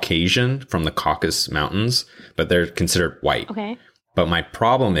be Caucasian from the Caucasus Mountains, but they're considered white. Okay. But my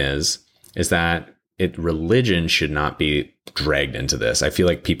problem is that religion should not be dragged into this. I feel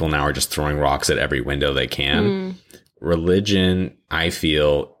like people now are just throwing rocks at every window they can. Religion, I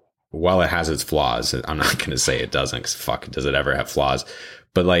feel, while it has its flaws, I'm not going to say it doesn't, because fuck, does it ever have flaws?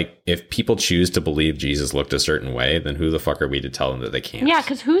 But like, if people choose to believe Jesus looked a certain way, then who the fuck are we to tell them that they can't? Yeah,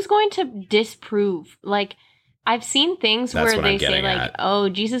 because who's going to disprove? Like, I've seen things where they say like, oh,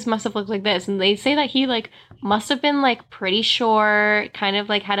 Jesus must have looked like this. And they say that he like must have been like pretty short, kind of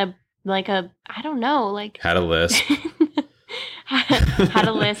like had a I don't know, like had a lisp. had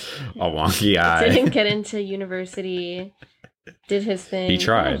a lisp. A wonky eye. Didn't get into university. Did his thing. He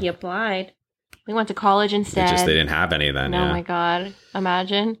tried. Yeah, he applied. We went to college instead. It's just they didn't have any then. Oh my God.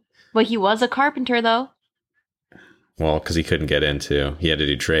 Imagine. But he was a carpenter though. Well, because he couldn't get into. He had to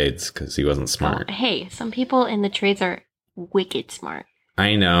do trades because he wasn't smart. Oh, hey, some people in the trades are wicked smart.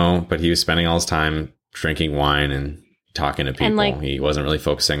 I know, but he was spending all his time drinking wine and talking to people. And, like, he wasn't really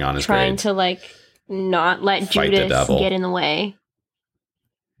focusing on his trying grades. To like not let Judas get in the way.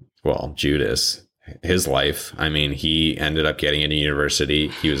 Well, Judas, his life. I mean, he ended up getting into university.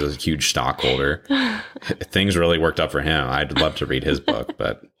 He was a huge stockholder. Things really worked out for him. I'd love to read his book,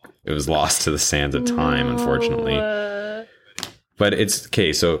 but it was lost to the sands of time, unfortunately. But it's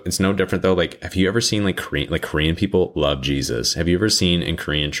okay. So it's no different though. Like, have you ever seen like Korean people love Jesus? Have you ever seen in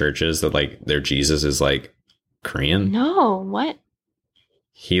Korean churches that like their Jesus is like Korean? No, what?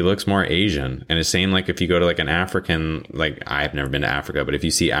 He looks more Asian. And it's same like if you go to like an African, like I've never been to Africa, but if you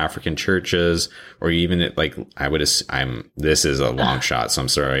see African churches or even like this is a long shot, so I'm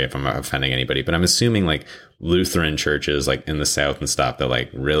sorry if I'm offending anybody, but I'm assuming like Lutheran churches like in the South and stuff that like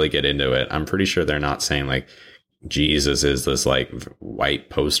really get into it. I'm pretty sure they're not saying like Jesus is this like white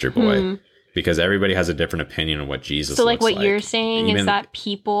poster boy because everybody has a different opinion of what Jesus so like looks what you're saying is that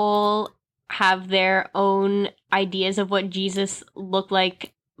people have their own ideas of what Jesus looked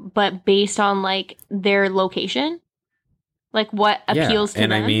like, but based on like their location, like what appeals to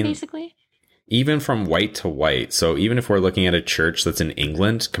them, I mean, basically. Even from white to white. So even if we're looking at a church that's in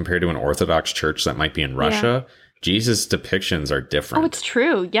England compared to an Orthodox church that might be in Russia, Jesus' depictions are different. Oh, it's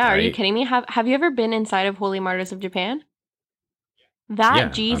true. Yeah, right? Are you kidding me? Have you ever been inside of Holy Martyrs of Japan?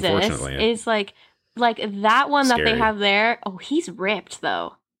 That Jesus is like that one scary. That they have there. Oh, he's ripped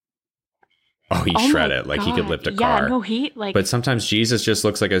though. he shred it. Like, he could lift a car. Yeah, no, he, like... But sometimes Jesus just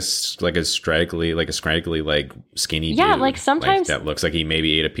looks like a scraggly, like skinny dude. Yeah, like, sometimes... Like, that looks like he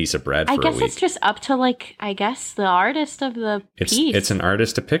maybe ate a piece of bread for a week. I guess it's just up to, like, the artist of the piece. It's an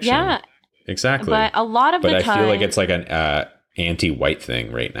artist depiction. Yeah. Exactly. But a lot of the time... But I feel like it's like an anti-white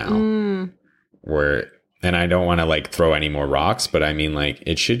thing right now. Where... And I don't want to like throw any more rocks, but I mean, like,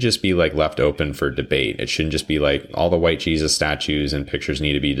 it should just be like left open for debate. It shouldn't just be like all the white Jesus statues and pictures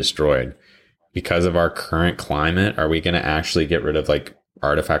need to be destroyed. Because of our current climate, are we going to actually get rid of like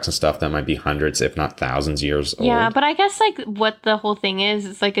artifacts and stuff that might be hundreds, if not thousands years old? Yeah, but I guess like what the whole thing is,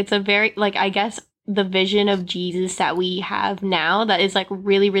 it's like it's a very, like, I guess the vision of Jesus that we have now that is like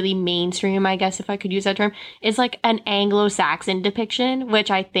really, really mainstream, I guess if I could use that term, is like an Anglo-Saxon depiction, which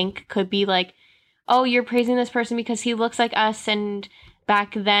I think could be like, oh, you're praising this person because he looks like us and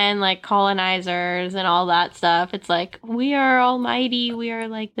back then, like, colonizers and all that stuff. It's like, we are almighty, we are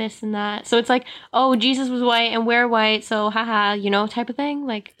like this and that. So it's like, oh, Jesus was white and we're white, so haha, you know, type of thing.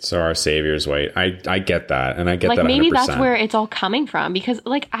 Like, so our savior's white. I get that, and I get like, that 100%. Maybe that's where it's all coming from, because,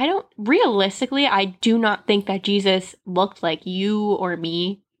 like, realistically, I do not think that Jesus looked like you or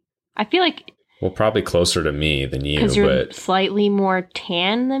me. I feel like... Well, probably closer to me than you, because you're slightly more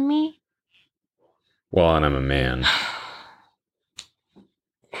tan than me? Well, and I'm a man.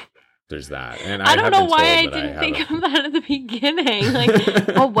 There's that. And I don't know why I didn't think of that at the beginning. Like,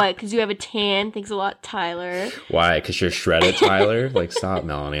 oh, what? Because you have a tan? Thanks a lot, Tyler. Why? Because you're shredded, Tyler? Like, stop,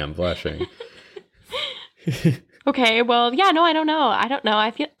 Melanie. I'm blushing. Okay, well, yeah, no, I don't know.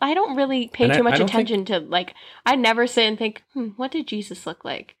 I don't really pay too much attention to, like, I never sit and think, what did Jesus look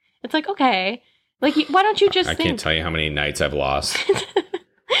like? It's like, okay. Like, why don't you just think? I can't tell you how many nights I've lost.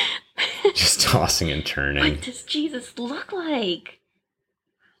 Just tossing and turning. What does Jesus look like?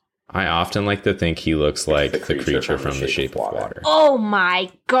 I often like to think he looks like the creature from The Shape of Water. Oh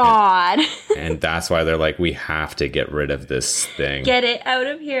my god. And that's why they're like, we have to get rid of this thing. Get it out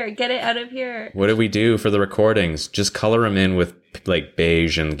of here. Get it out of here. What do we do for the recordings? Just color him in with like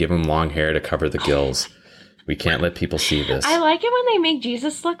beige and give him long hair to cover the gills. We can't let people see this. I like it when they make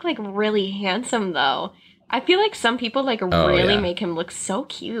Jesus look like really handsome though. I feel like some people like really make him look so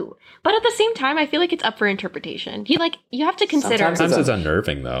cute. But at the same time, I feel like it's up for interpretation. You have to consider. Sometimes it's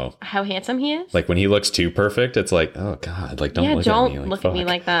unnerving though. How handsome he is? Like when he looks too perfect, it's like, oh God, like don't look at me. Like, look at me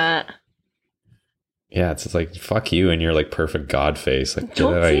like that. Yeah, it's just like, fuck you and your like perfect God face. Like, get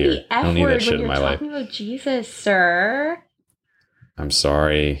out of here. I don't need that shit in my life. Don't say the F word when you're talking about Jesus, sir. I'm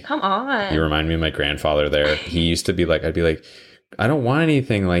sorry. Come on. You remind me of my grandfather there. He used to be like, I'd be like, I don't want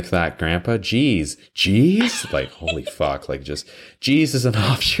anything like that, Grandpa. Jeez. Like, holy fuck. Like, just, Jeez is an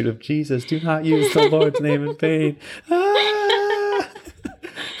offshoot of Jesus. Do not use the Lord's name in vain. Ah!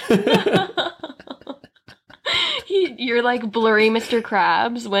 You're like blurry Mr.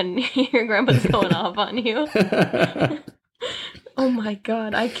 Krabs when your grandpa's going off on you. Oh my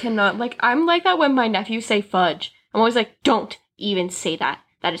god, I cannot. Like, I'm like that when my nephews say fudge. I'm always like, don't even say that.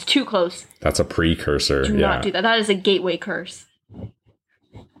 That is too close. That's a precursor. Do not do that. That is a gateway curse.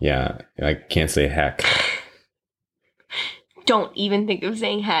 Yeah, I can't say heck. Don't even think of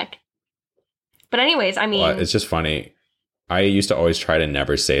saying heck. But anyways, I mean... Well, it's just funny. I used to always try to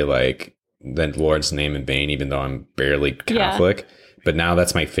never say, like, the Lord's name in vain, even though I'm barely Catholic. Yeah. But now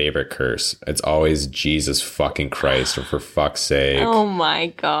that's my favorite curse. It's always Jesus fucking Christ, or for fuck's sake. Oh my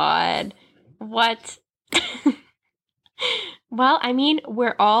god. What? Well, I mean,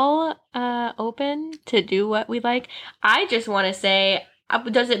 we're all open to do what we like. I just want to say,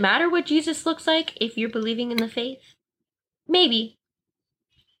 does it matter what Jesus looks like if you're believing in the faith? Maybe.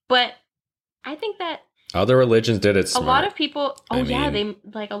 But I think that other religions did it smart. A lot of people, they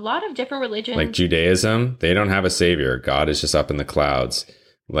like a lot of different religions. Like Judaism, they don't have a savior. God is just up in the clouds.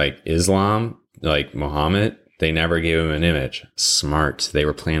 Like Islam, like Muhammad, they never gave him an image. Smart. They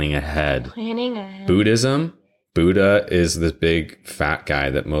were planning ahead. Buddhism, Buddha is this big fat guy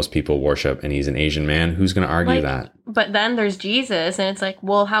that most people worship, and he's an Asian man. Who's going to argue that? But then there's Jesus, and it's like,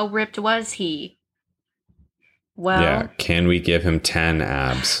 well, how ripped was he? Well, yeah, can we give him 10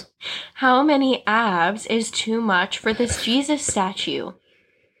 abs? How many abs is too much for this Jesus statue?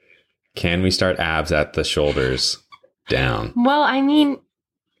 Can we start abs at the shoulders down? Well, I mean,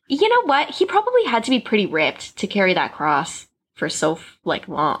 you know what? He probably had to be pretty ripped to carry that cross for so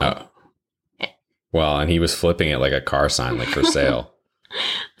long. Oh. Well, and he was flipping it like a car sign, like for sale.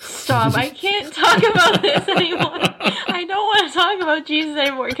 Stop. I can't talk about this anymore. I don't want to talk about Jesus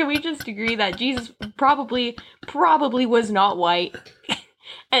anymore. Can we just agree that Jesus probably was not white?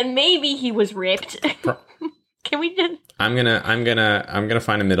 And maybe he was ripped. Can we just? I'm gonna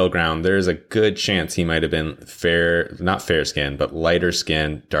find a middle ground. There's a good chance he might have been not fair skin, but lighter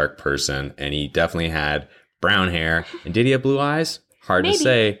skin, dark person, and he definitely had brown hair. And did he have blue eyes? Hard to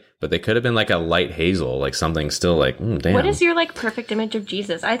say, but they could have been like a light hazel, like something still like, damn. What is your like perfect image of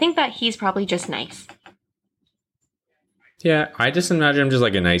Jesus? I think that he's probably just nice. Yeah, I just imagine him just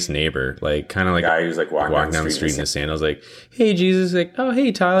like a nice neighbor, like kind of like a guy who's like walking down the street in his sandals, like, hey Jesus, like, oh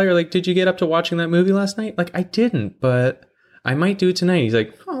hey Tyler, like, did you get up to watching that movie last night? Like, I didn't, but I might do it tonight. He's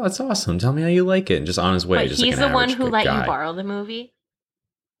like, oh, that's awesome. Tell me how you like it. And just on his way, but just he's like the one who let you borrow the movie.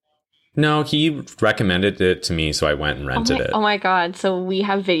 No, he recommended it to me, so I went and rented it. Oh my god! So we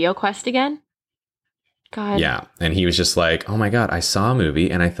have Video Quest again. God. Yeah, and he was just like, oh my God, I saw a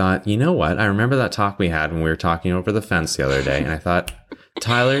movie and I thought, you know what? I remember that talk we had when we were talking over the fence the other day. And I thought,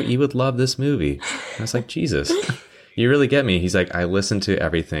 Tyler, you would love this movie. And I was like, Jesus, you really get me. He's like, I listen to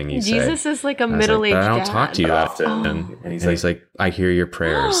everything you say. Jesus is like a middle-aged dad. I don't talk to you that often. And he's like, I hear your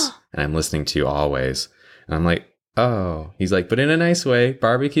prayers and I'm listening to you always. And I'm like, oh. He's like, but in a nice way.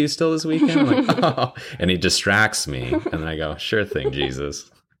 Barbecue still this weekend? I'm like, oh. And he distracts me. And then I go, sure thing, Jesus.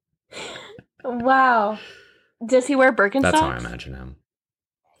 Wow. Does he wear Birkenstocks? That's how I imagine him.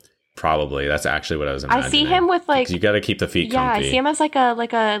 Probably. That's actually what I was imagining. I see him with like, you got to keep the feet comfy. Yeah, I see him as like a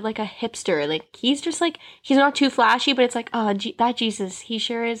hipster. Like he's just like, he's not too flashy, but it's like, oh, that Jesus, he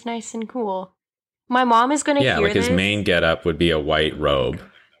sure is nice and cool. My mom is going to hear like this. His main getup would be a white robe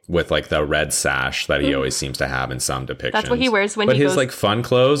with like the red sash that he always seems to have in some depictions. That's what he wears when he goes. But his like fun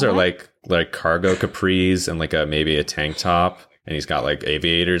clothes are like cargo capris and like maybe a tank top. And he's got like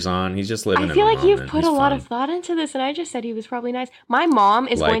aviators on. He's just living in the moment. I feel like you've put a lot of thought into this, and I just said he was probably nice. My mom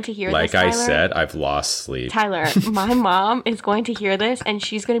is going to hear this, Like Tyler. I said, I've lost sleep. Tyler, my mom is going to hear this, and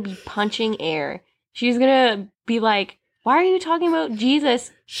she's going to be punching air. She's going to be like, why are you talking about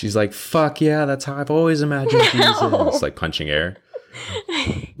Jesus? She's like, fuck yeah, that's how I've always imagined Jesus. Like punching air.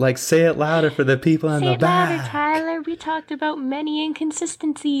 Like, say it louder for the people in the back. Say it louder, Tyler. We talked about many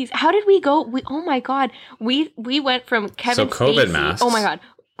inconsistencies. How did we go? Oh my God. We went from Kevin Spacey. So COVID masks. Oh my God.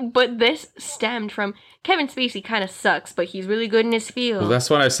 But this stemmed from Kevin Spacey kind of sucks, but he's really good in his field. Well, that's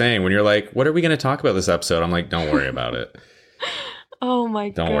what I was saying. When you're like, what are we going to talk about this episode? I'm like, don't worry about it. Oh my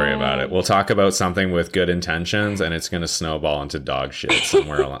God. Don't worry about it. We'll talk about something with good intentions and it's going to snowball into dog shit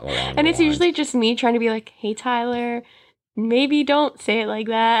somewhere along the line. And it's usually just me trying to be like, hey, Tyler, maybe don't say it like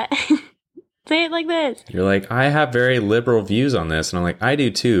that. Say it like this. You're like, I have very liberal views on this. And I'm like, I do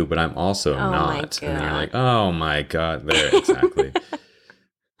too, but I'm also not. And then you're like, oh my God. There, exactly.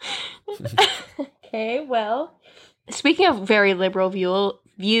 Okay, well, speaking of very liberal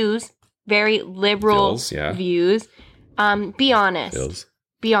views, very liberal views, be honest.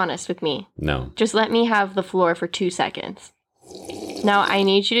 Be honest with me. No. Just let me have the floor for 2 seconds. Now, I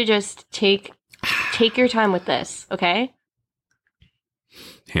need you to just take your time with this, okay?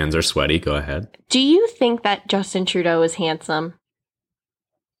 Hands are sweaty. Go ahead. Do you think that Justin Trudeau is handsome?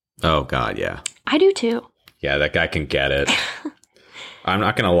 Oh, God, yeah. I do, too. Yeah, that guy can get it. I'm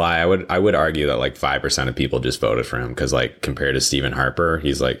not going to lie. I would argue that like 5% of people just voted for him because like compared to Stephen Harper,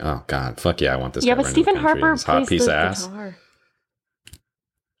 he's like, oh, God, fuck yeah, I want this guy. Yeah, but Stephen Harper plays the guitar.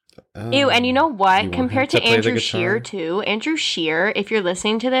 Ew, and you know what? Compared to Andrew Scheer, too. Andrew Scheer, if you're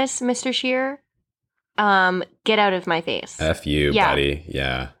listening to this, Mr. Scheer, get out of my face. F you, buddy.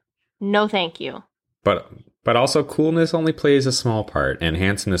 Yeah. No, thank you. But also coolness only plays a small part, and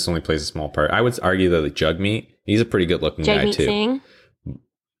handsomeness only plays a small part. I would argue that like Jugmeat, he's a pretty good looking guy too. Singh?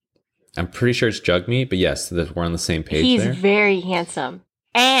 I'm pretty sure it's Jugmeat, but yes, we're on the same page. He's very handsome,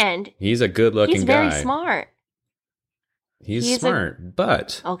 and he's a good looking guy. He's very smart. He's smart,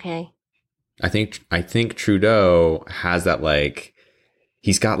 but okay. I think Trudeau has that like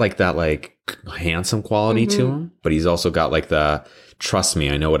he's got like that like handsome quality to him, but he's also got like the trust me,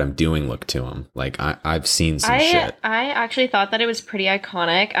 I know what I'm doing look to him. Like I've seen some shit. I actually thought that it was pretty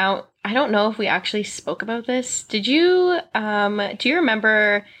iconic. I don't know if we actually spoke about this. Did you do you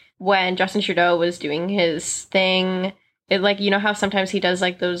remember when Justin Trudeau was doing his thing? It like, you know how sometimes he does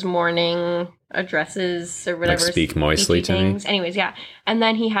like those morning addresses or whatever. Like speak moistly to me. Anyways, yeah. And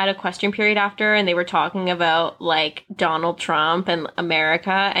then he had a question period after and they were talking about like Donald Trump and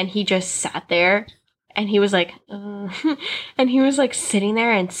America and he just sat there and he was like, and he was like sitting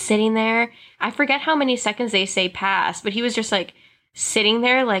there. I forget how many seconds they say passed, but he was just like sitting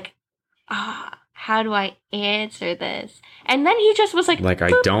there like, how do I answer this? And then he just was like,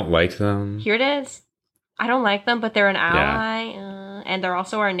 I don't like them. Here it is. I don't like them, but they're an ally, and they're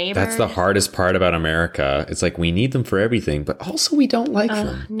also our neighbors. That's the hardest part about America. It's like we need them for everything, but also we don't like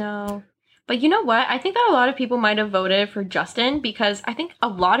them. No. But you know what? I think that a lot of people might have voted for Justin because I think a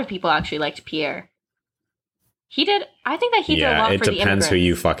lot of people actually liked Pierre. He did. I think that he did a lot for the immigrants. It depends who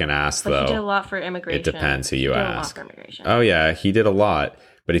you fucking ask, though. He did a lot for immigration. It depends who you ask. Oh, yeah, he did a lot.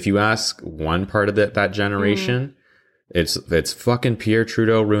 But if you ask one part of that generation, it's fucking Pierre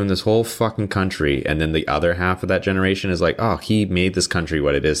Trudeau ruined this whole fucking country. And then the other half of that generation is like, oh, he made this country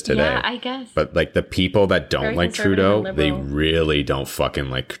what it is today. Yeah, I guess. But like the people that don't like Trudeau, they really don't fucking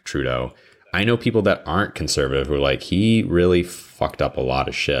like Trudeau. I know people that aren't conservative who are like, he really fucked up a lot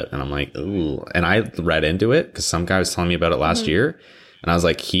of shit. And I'm like, ooh. And I read into it because some guy was telling me about it last year. And I was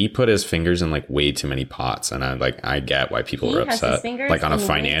like, he put his fingers in like way too many pots. And I get why people are upset. Like on a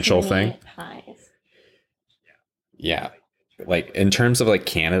financial thing. Yeah. Like in terms of like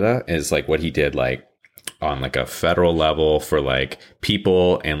Canada is like what he did like on like a federal level for like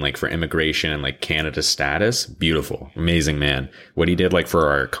people and like for immigration and like Canada status. Beautiful. Amazing man. What he did like for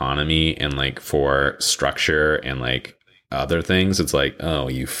our economy and like for structure and like other things. It's like, oh,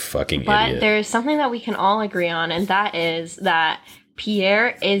 you fucking idiot. But there's something that we can all agree on. And that is that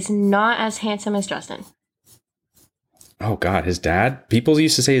Pierre is not as handsome as Justin. Oh God, his dad? People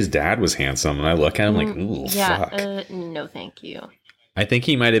used to say his dad was handsome. And I look at him like, ooh, fuck. No, thank you. I think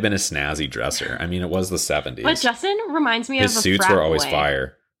he might have been a snazzy dresser. I mean, it was the 70s. But Justin reminds me of a frat boy. His suits were always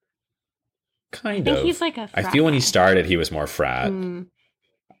fire. Kind of. I think he's like a frat I feel when he guy. started, he was more frat.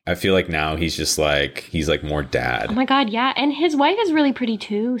 I feel like now he's just like, he's like more dad. Oh my God, yeah. And his wife is really pretty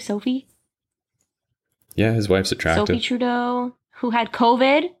too, Sophie. Yeah, his wife's attractive. Sophie Trudeau, who had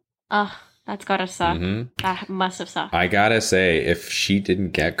COVID. Ugh, that's gotta suck. That must have sucked. I gotta say, if she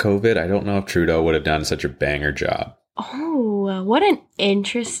didn't get COVID, I don't know if Trudeau would have done such a banger job. Oh, what an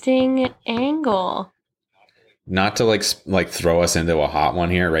interesting angle. Not to like throw us into a hot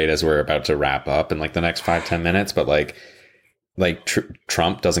one here, right as we're about to wrap up in like the next 5-10 minutes, but like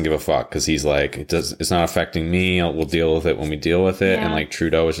Trump doesn't give a fuck because he's like, it's not affecting me. We'll deal with it when we deal with it. Yeah. And like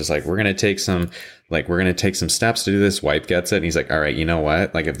Trudeau is just like, we're gonna take some steps to do this. Wipe gets it, and he's like, all right, you know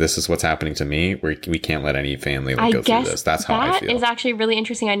what? Like if this is what's happening to me, we can't let any family go through this. That's how I feel. That is actually really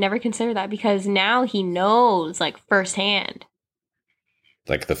interesting. I never considered that because now he knows like firsthand.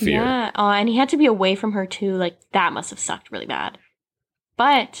 Like the fear. Yeah. Oh, and he had to be away from her too. Like that must have sucked really bad.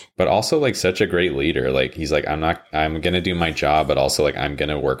 But also like such a great leader. Like he's like, I'm going to do my job, but also like I'm going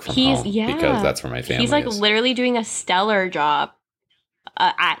to work from home because that's where my family is. He's like literally doing a stellar job.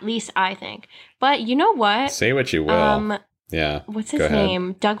 At least I think. But you know what? Say what you will. Yeah. What's his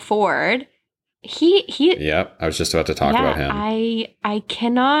name? Doug Ford. He Yep. I was just about to talk about him. I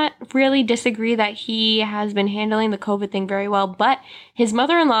cannot really disagree that he has been handling the COVID thing very well, but his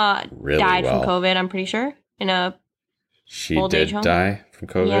mother-in-law died from COVID, I'm pretty sure. She did die from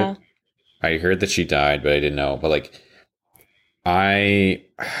COVID? Yeah. I heard that she died, but I didn't know. But like I've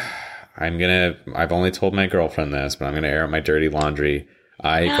only told my girlfriend this, but I'm gonna air out my dirty laundry.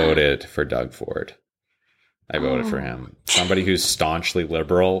 I voted for Doug Ford. I voted for him. Somebody who's staunchly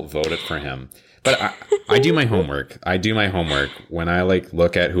liberal voted for him. But I do my homework. When I like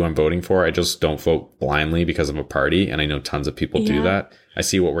look at who I'm voting for, I just don't vote blindly because of a party. And I know tons of people do that. I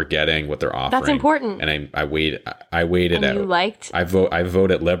see what we're getting, what they're offering. That's important. And I weighed it out. You liked? I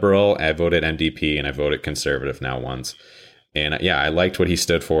voted liberal, I voted NDP, and I voted conservative now once. And I liked what he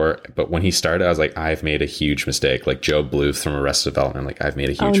stood for. But when he started, I was like, I've made a huge mistake. Like Joe Bluth from Arrested Development, like I've made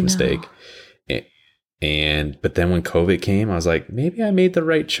a huge mistake. But then when COVID came, I was like, maybe I made the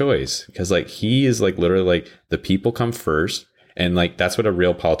right choice because like he is like literally like the people come first. And like that's what a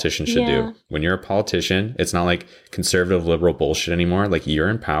real politician should do. When you're a politician, it's not like conservative liberal bullshit anymore. Like you're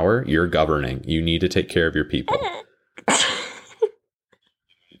in power, you're governing. You need to take care of your people.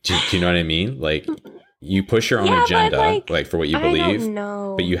 do you know what I mean? Like you push your own agenda, like for what you believe,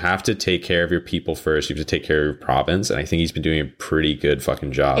 but you have to take care of your people first. You have to take care of your province. And I think he's been doing a pretty good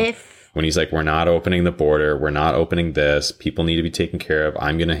fucking job. When he's like, we're not opening the border. We're not opening this. People need to be taken care of.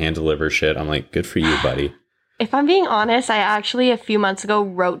 I'm going to hand deliver shit. I'm like, good for you, buddy. If I'm being honest, I actually a few months ago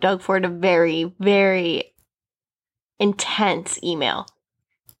wrote Doug Ford a very, very intense email.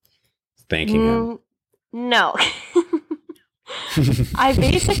 Thanking him. No. I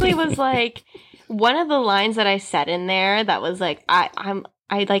basically was like, one of the lines that I said in there that was like, I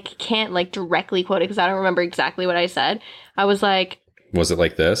like can't like directly quote it because I don't remember exactly what I said. I was like, was it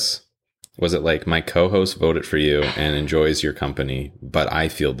like this? Was it like my co-host voted for you and enjoys your company, but I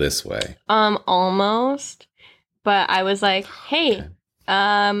feel this way? Almost. But I was like, hey,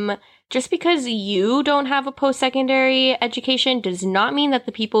 just because you don't have a post-secondary education does not mean that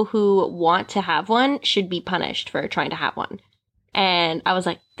the people who want to have one should be punished for trying to have one. And I was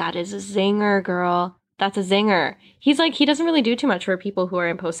like, that is a zinger, girl. That's a zinger. He's like, he doesn't really do too much for people who are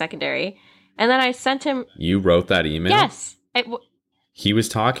in post-secondary. And then I sent him... You wrote that email? Yes. He was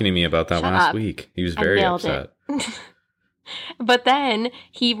talking to me about that last week. He was very upset. But then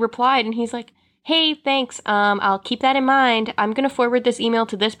he replied and he's like, hey, thanks. I'll keep that in mind. I'm going to forward this email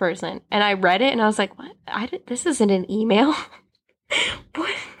to this person. And I read it and I was like, what? This isn't an email.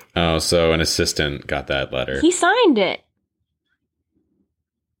 What? Oh, so an assistant got that letter. He signed it.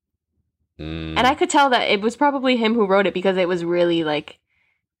 And I could tell that it was probably him who wrote it because it was really like...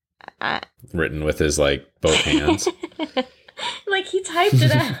 written with his, like, both hands. Like, he typed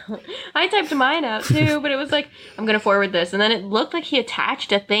it out. I typed mine out, too, but it was like, I'm going to forward this. And then it looked like he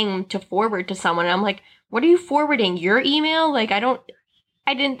attached a thing to forward to someone. And I'm like, what are you forwarding? Your email? Like, I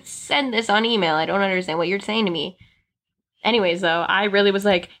didn't send this on email. I don't understand what you're saying to me. Anyways, though, I really was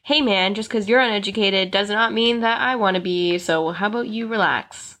like, hey, man, just because you're uneducated does not mean that I want to be. So how about you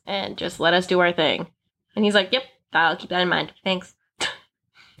relax and just let us do our thing? And he's like, yep, I'll keep that in mind. Thanks.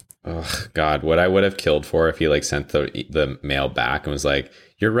 Oh, God, what I would have killed for if he like sent the mail back and was like,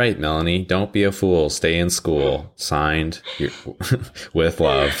 you're right, Melanie, don't be a fool, stay in school, signed with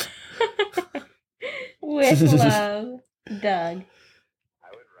love. With love, Doug.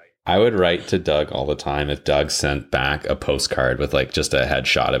 I would write to Doug all the time if Doug sent back a postcard with like just a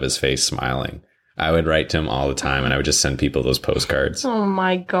headshot of his face smiling. I would write to him all the time and I would just send people those postcards. Oh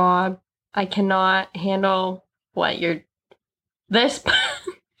my God. I cannot handle what you're... This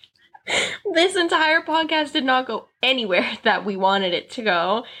entire podcast did not go anywhere that we wanted it to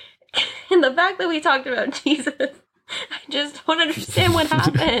go. And the fact that we talked about Jesus, I just don't understand what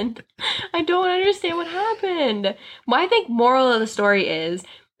happened. I don't understand what happened. I think moral of the story is,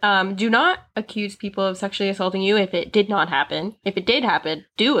 do not accuse people of sexually assaulting you if it did not happen. If it did happen,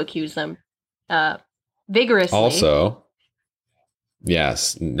 do accuse them vigorously. Also,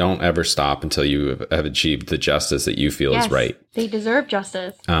 yes, don't ever stop until you have achieved the justice that you feel is right. They deserve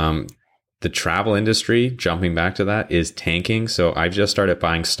justice. The travel industry, jumping back to that, is tanking. So I've just started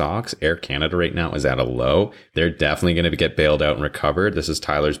buying stocks. Air Canada right now is at a low. They're definitely going to get bailed out and recovered. This is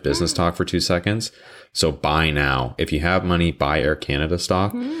Tyler's business talk for 2 seconds. So buy now. If you have money, buy Air Canada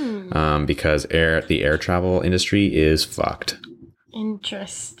stock because the air travel industry is fucked.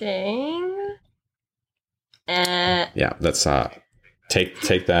 Interesting. Yeah, that's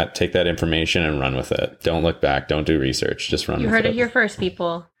take that information and run with it. Don't look back. Don't do research. Just run with it. You heard it here first,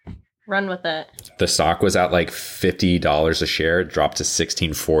 people. Run with it. The stock was at like $50 a share. It dropped to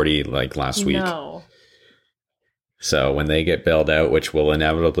 $16.40 like last week. No. So when they get bailed out, which will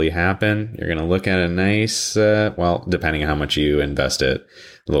inevitably happen, you're going to look at a nice, well, depending on how much you invest it,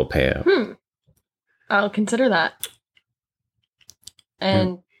 a little payout. I'll consider that.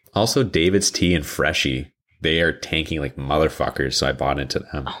 And also David's Tea and Freshie, they are tanking like motherfuckers. So I bought into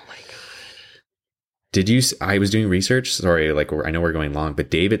them. Oh my God. I was doing research. Sorry, like I know we're going long, but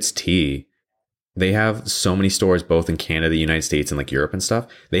David's Tea, they have so many stores both in Canada, the United States, and like Europe and stuff.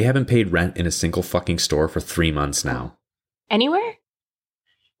 They haven't paid rent in a single fucking store for 3 months now. Anywhere?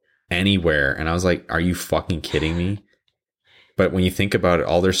 Anywhere. And I was like, are you fucking kidding me? But when you think about it,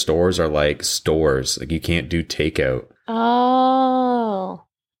 all their stores are like stores. Like you can't do takeout. Oh.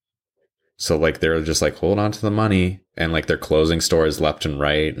 So like they're just like, hold on to the money. And like they're closing stores left and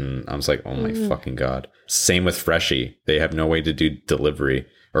right. And I was like, oh my fucking God. Same with Freshie. They have no way to do delivery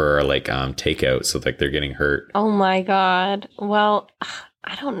or like takeout. So like they're getting hurt. Oh my God. Well,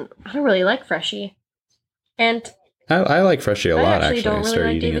 I don't really like Freshie. And I like Freshie a lot, actually. Don't really I started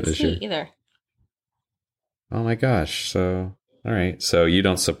like eating David's it this year. either. Oh my gosh. So, all right. So you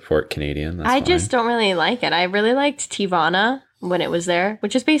don't support Canadian. That's fine. Just don't really like it. I really liked Teavana when it was there,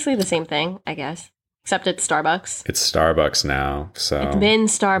 which is basically the same thing, I guess. Except it's Starbucks. It's Starbucks now. So it's been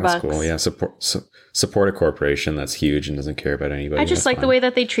Starbucks. That's cool. Yeah. Support a corporation that's huge and doesn't care about anybody. I just like the way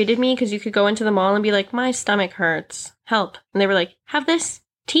that they treated me because you could go into the mall and be like, my stomach hurts. Help. And they were like, have this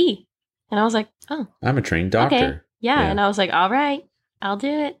tea. And I was like, oh. I'm a trained doctor. Okay. Yeah. And I was like, all right, I'll do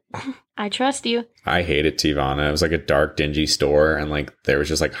it. I trust you. I hated Teavana. It was like a dark, dingy store. And like there was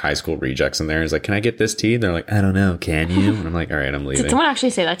just like high school rejects in there. It's like, can I get this tea? And they're like, I don't know. Can you? And I'm like, all right, I'm leaving. Did someone actually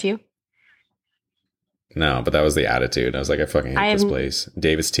say that to you? No, but that was the attitude. I was like, I fucking hate this place.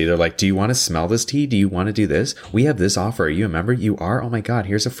 David's Tea. They're like, do you want to smell this tea? Do you want to do this? We have this offer. Are you a member? You are? Oh my God,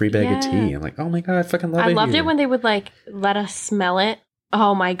 here's a free bag of tea. I'm like, oh my God, I fucking love it. I loved it when they would like let us smell it.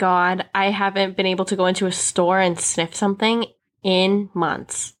 Oh my God. I haven't been able to go into a store and sniff something in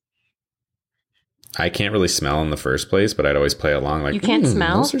months. I can't really smell in the first place, but I'd always play along like, you can't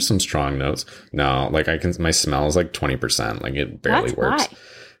smell? Those are some strong notes. No, like my smell is like 20%. Like it barely works. Why?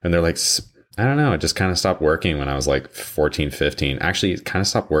 And they're like, I don't know. It just kind of stopped working when I was like 14, 15. Actually, it kind of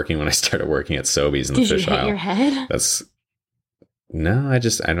stopped working when I started working at Sobeys in the fish aisle. Did you hit your head? No,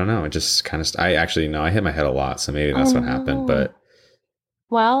 I don't know. It just kind of, I hit my head a lot. So maybe that's what happened. But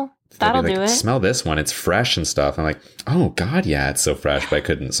That'll do it. Smell this one. It's fresh and stuff. I'm like, oh God, yeah, it's so fresh. But I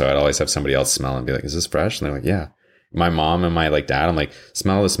couldn't. So I'd always have somebody else smell and be like, is this fresh? And they're like, yeah. My mom and my like dad, I'm like,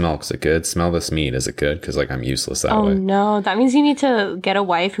 smell this milk. Is it good? Smell this meat. Is it good? Because like I'm useless that way. Oh no, that means you need to get a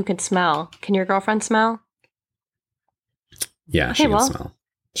wife who can smell. Can your girlfriend smell? Yeah, she can smell.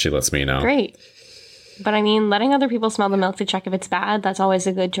 She lets me know. Great. But I mean, letting other people smell the milk to check if it's bad, that's always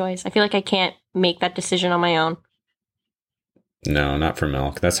a good choice. I feel like I can't make that decision on my own. No, not for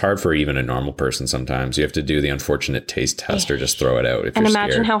milk. That's hard for even a normal person sometimes. You have to do the unfortunate taste test or just throw it out if and you're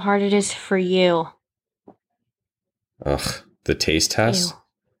imagine scared. how hard it is for you. Ugh, the taste test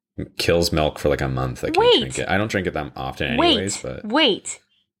kills milk for like a month. I can't drink it. I don't drink it that often anyways. But wait.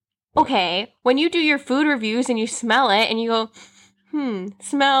 Okay, when you do your food reviews and you smell it and you go,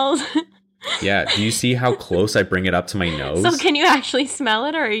 smells... Yeah, do you see how close I bring it up to my nose? So can you actually smell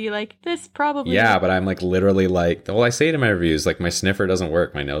it, or are you like, this probably... Yeah, but I'm like literally like, well, I say it in my reviews, like my sniffer doesn't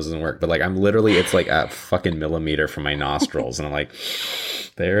work, my nose doesn't work, but like I'm literally, it's like a fucking millimeter from my nostrils, and I'm like,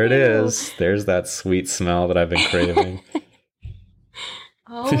 there it is. There's that sweet smell that I've been craving.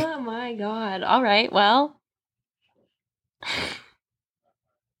 Oh my God. All right, well...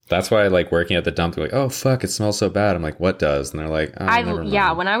 That's why I like working at the dump. They're like, oh, fuck, it smells so bad. I'm like, what does? And they're like, oh, never mind.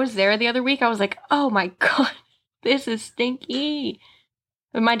 Yeah, when I was there the other week, I was like, oh my God, this is stinky.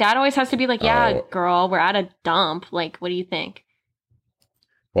 But my dad always has to be like, yeah, girl, we're at a dump. Like, what do you think?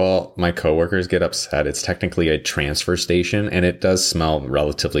 Well, my coworkers get upset. It's technically a transfer station, and it does smell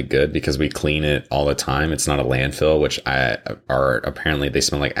relatively good because we clean it all the time. It's not a landfill, which apparently they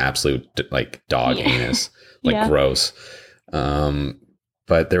smell like absolute like dog anus, like gross.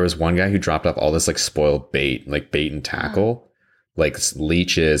 But there was one guy who dropped off all this like spoiled bait and tackle, like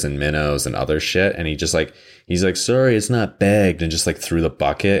leeches and minnows and other shit. And he's like, sorry, it's not bagged, and just like threw the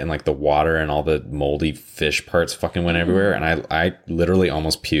bucket, and like the water and all the moldy fish parts fucking went everywhere. And I literally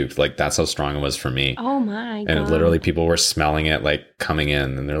almost puked. Like that's how strong it was for me. Oh my God. And literally people were smelling it like coming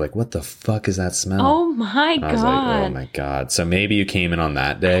in, and they're like, what the fuck is that smell? Oh my God. I was like, oh my God. So maybe you came in on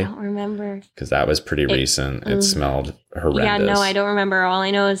that day. I don't remember. Because that was pretty recent. It smelled horrendous. Yeah, no, I don't remember. All I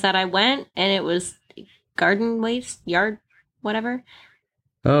know is that I went and it was garden waste, yard, whatever.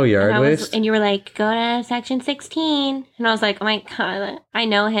 Oh, yard waste? And you were like, go to section 16. And I was like, oh my God, I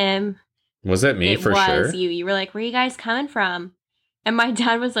know him. Was it me for sure? It was you. You were like, where are you guys coming from? And my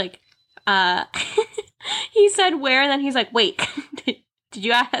dad was like, he said where? And then he's like, wait, did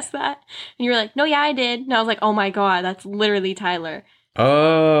you ask that? And you were like, no, yeah, I did. And I was like, oh my God, that's literally Tyler.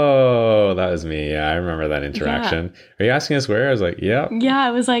 Oh, that was me. Yeah, I remember that interaction. Yeah. Are you asking us where? I was like, yeah. Yeah,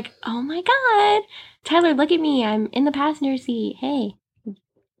 I was like, oh my God. Tyler, look at me. I'm in the passenger seat. Hey.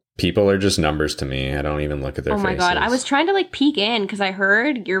 People are just numbers to me. I don't even look at their faces. Oh my God. I was trying to like peek in because I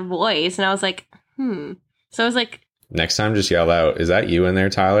heard your voice and I was like, So I was like. Next time, just yell out, is that you in there,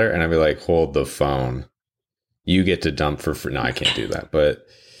 Tyler? And I'd be like, hold the phone. You get to dump for free. No, I can't do that. But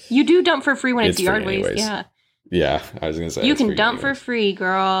you do dump for free when it's yard waste. Yeah. Yeah, I was going to say. You can dump for free,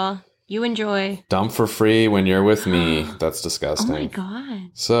 girl. You enjoy. Dump for free when you're with me. That's disgusting. Oh my God.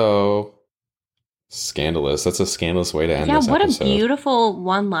 So scandalous. That's a scandalous way to end this episode. Yeah, what a beautiful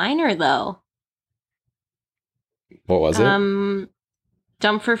one-liner, though. What was it?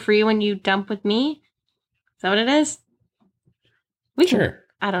 Dump for free when you dump with me? Is that what it is? Sure.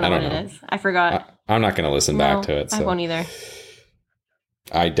 I don't know what it is. I forgot. I'm not going to listen back to it. So. I won't either.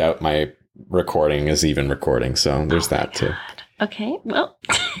 I doubt my recording is even recording, so there's that too. Okay, well.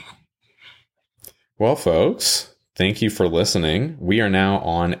 Well, folks, thank you for listening. We are now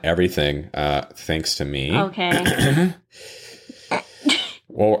on everything, thanks to me. Okay.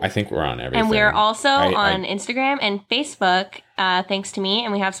 Well, I think we're on everything. And we are also on Instagram and Facebook, thanks to me.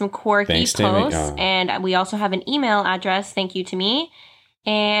 And we have some quirky posts. And we also have an email address, thank you to me.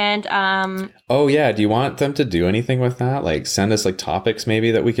 And oh yeah, do you want them to do anything with that? Like send us like topics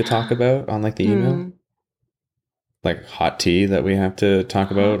maybe that we could talk about on like the email? Like hot tea that we have to talk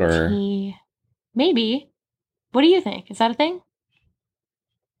about, or tea. Maybe. What do you think? Is that a thing?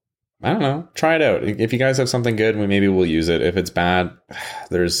 I don't know. Try it out. If you guys have something good, maybe we'll use it. If it's bad,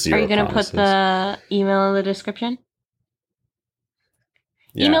 there's zero. Are you going to put the email in the description?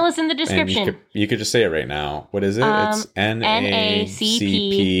 Yeah. Email is in the description. You could just say it right now. What is it? It's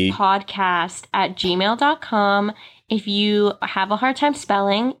NACP podcast@gmail.com. If you have a hard time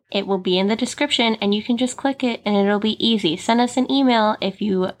spelling, it will be in the description and you can just click it and it'll be easy. Send us an email if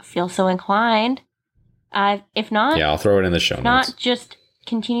you feel so inclined. If not, I'll throw it in the show notes. Not just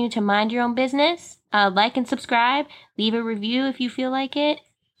continue to mind your own business. Like and subscribe. Leave a review if you feel like it.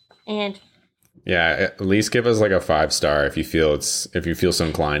 And Yeah, at least give us like a 5-star if you feel so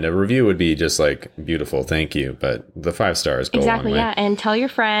inclined. A review would be just like beautiful, thank you. But the 5 stars go exactly, a long way. Yeah. And tell your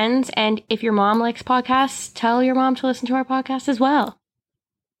friends. And if your mom likes podcasts, tell your mom to listen to our podcast as well.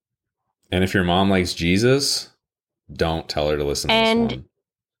 And if your mom likes Jesus, don't tell her to listen to this one.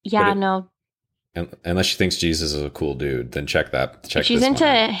 Yeah, no. Unless she thinks Jesus is a cool dude, then check if she's into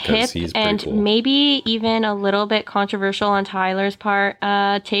hip and cool. Maybe even a little bit controversial on Tyler's part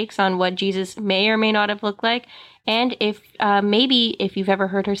takes on what Jesus may or may not have looked like. And if maybe if you've ever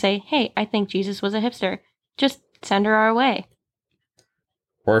heard her say, hey, I think Jesus was a hipster, just send her our way.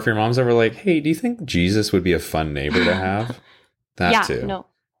 Or if your mom's ever like, hey, do you think Jesus would be a fun neighbor to have? That too. No.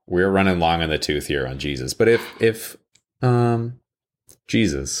 We're running long on the tooth here on Jesus. But if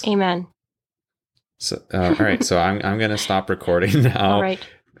Jesus. Amen. So, all right, so I'm going to stop recording now. All right.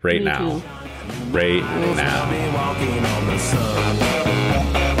 Right now. Right now.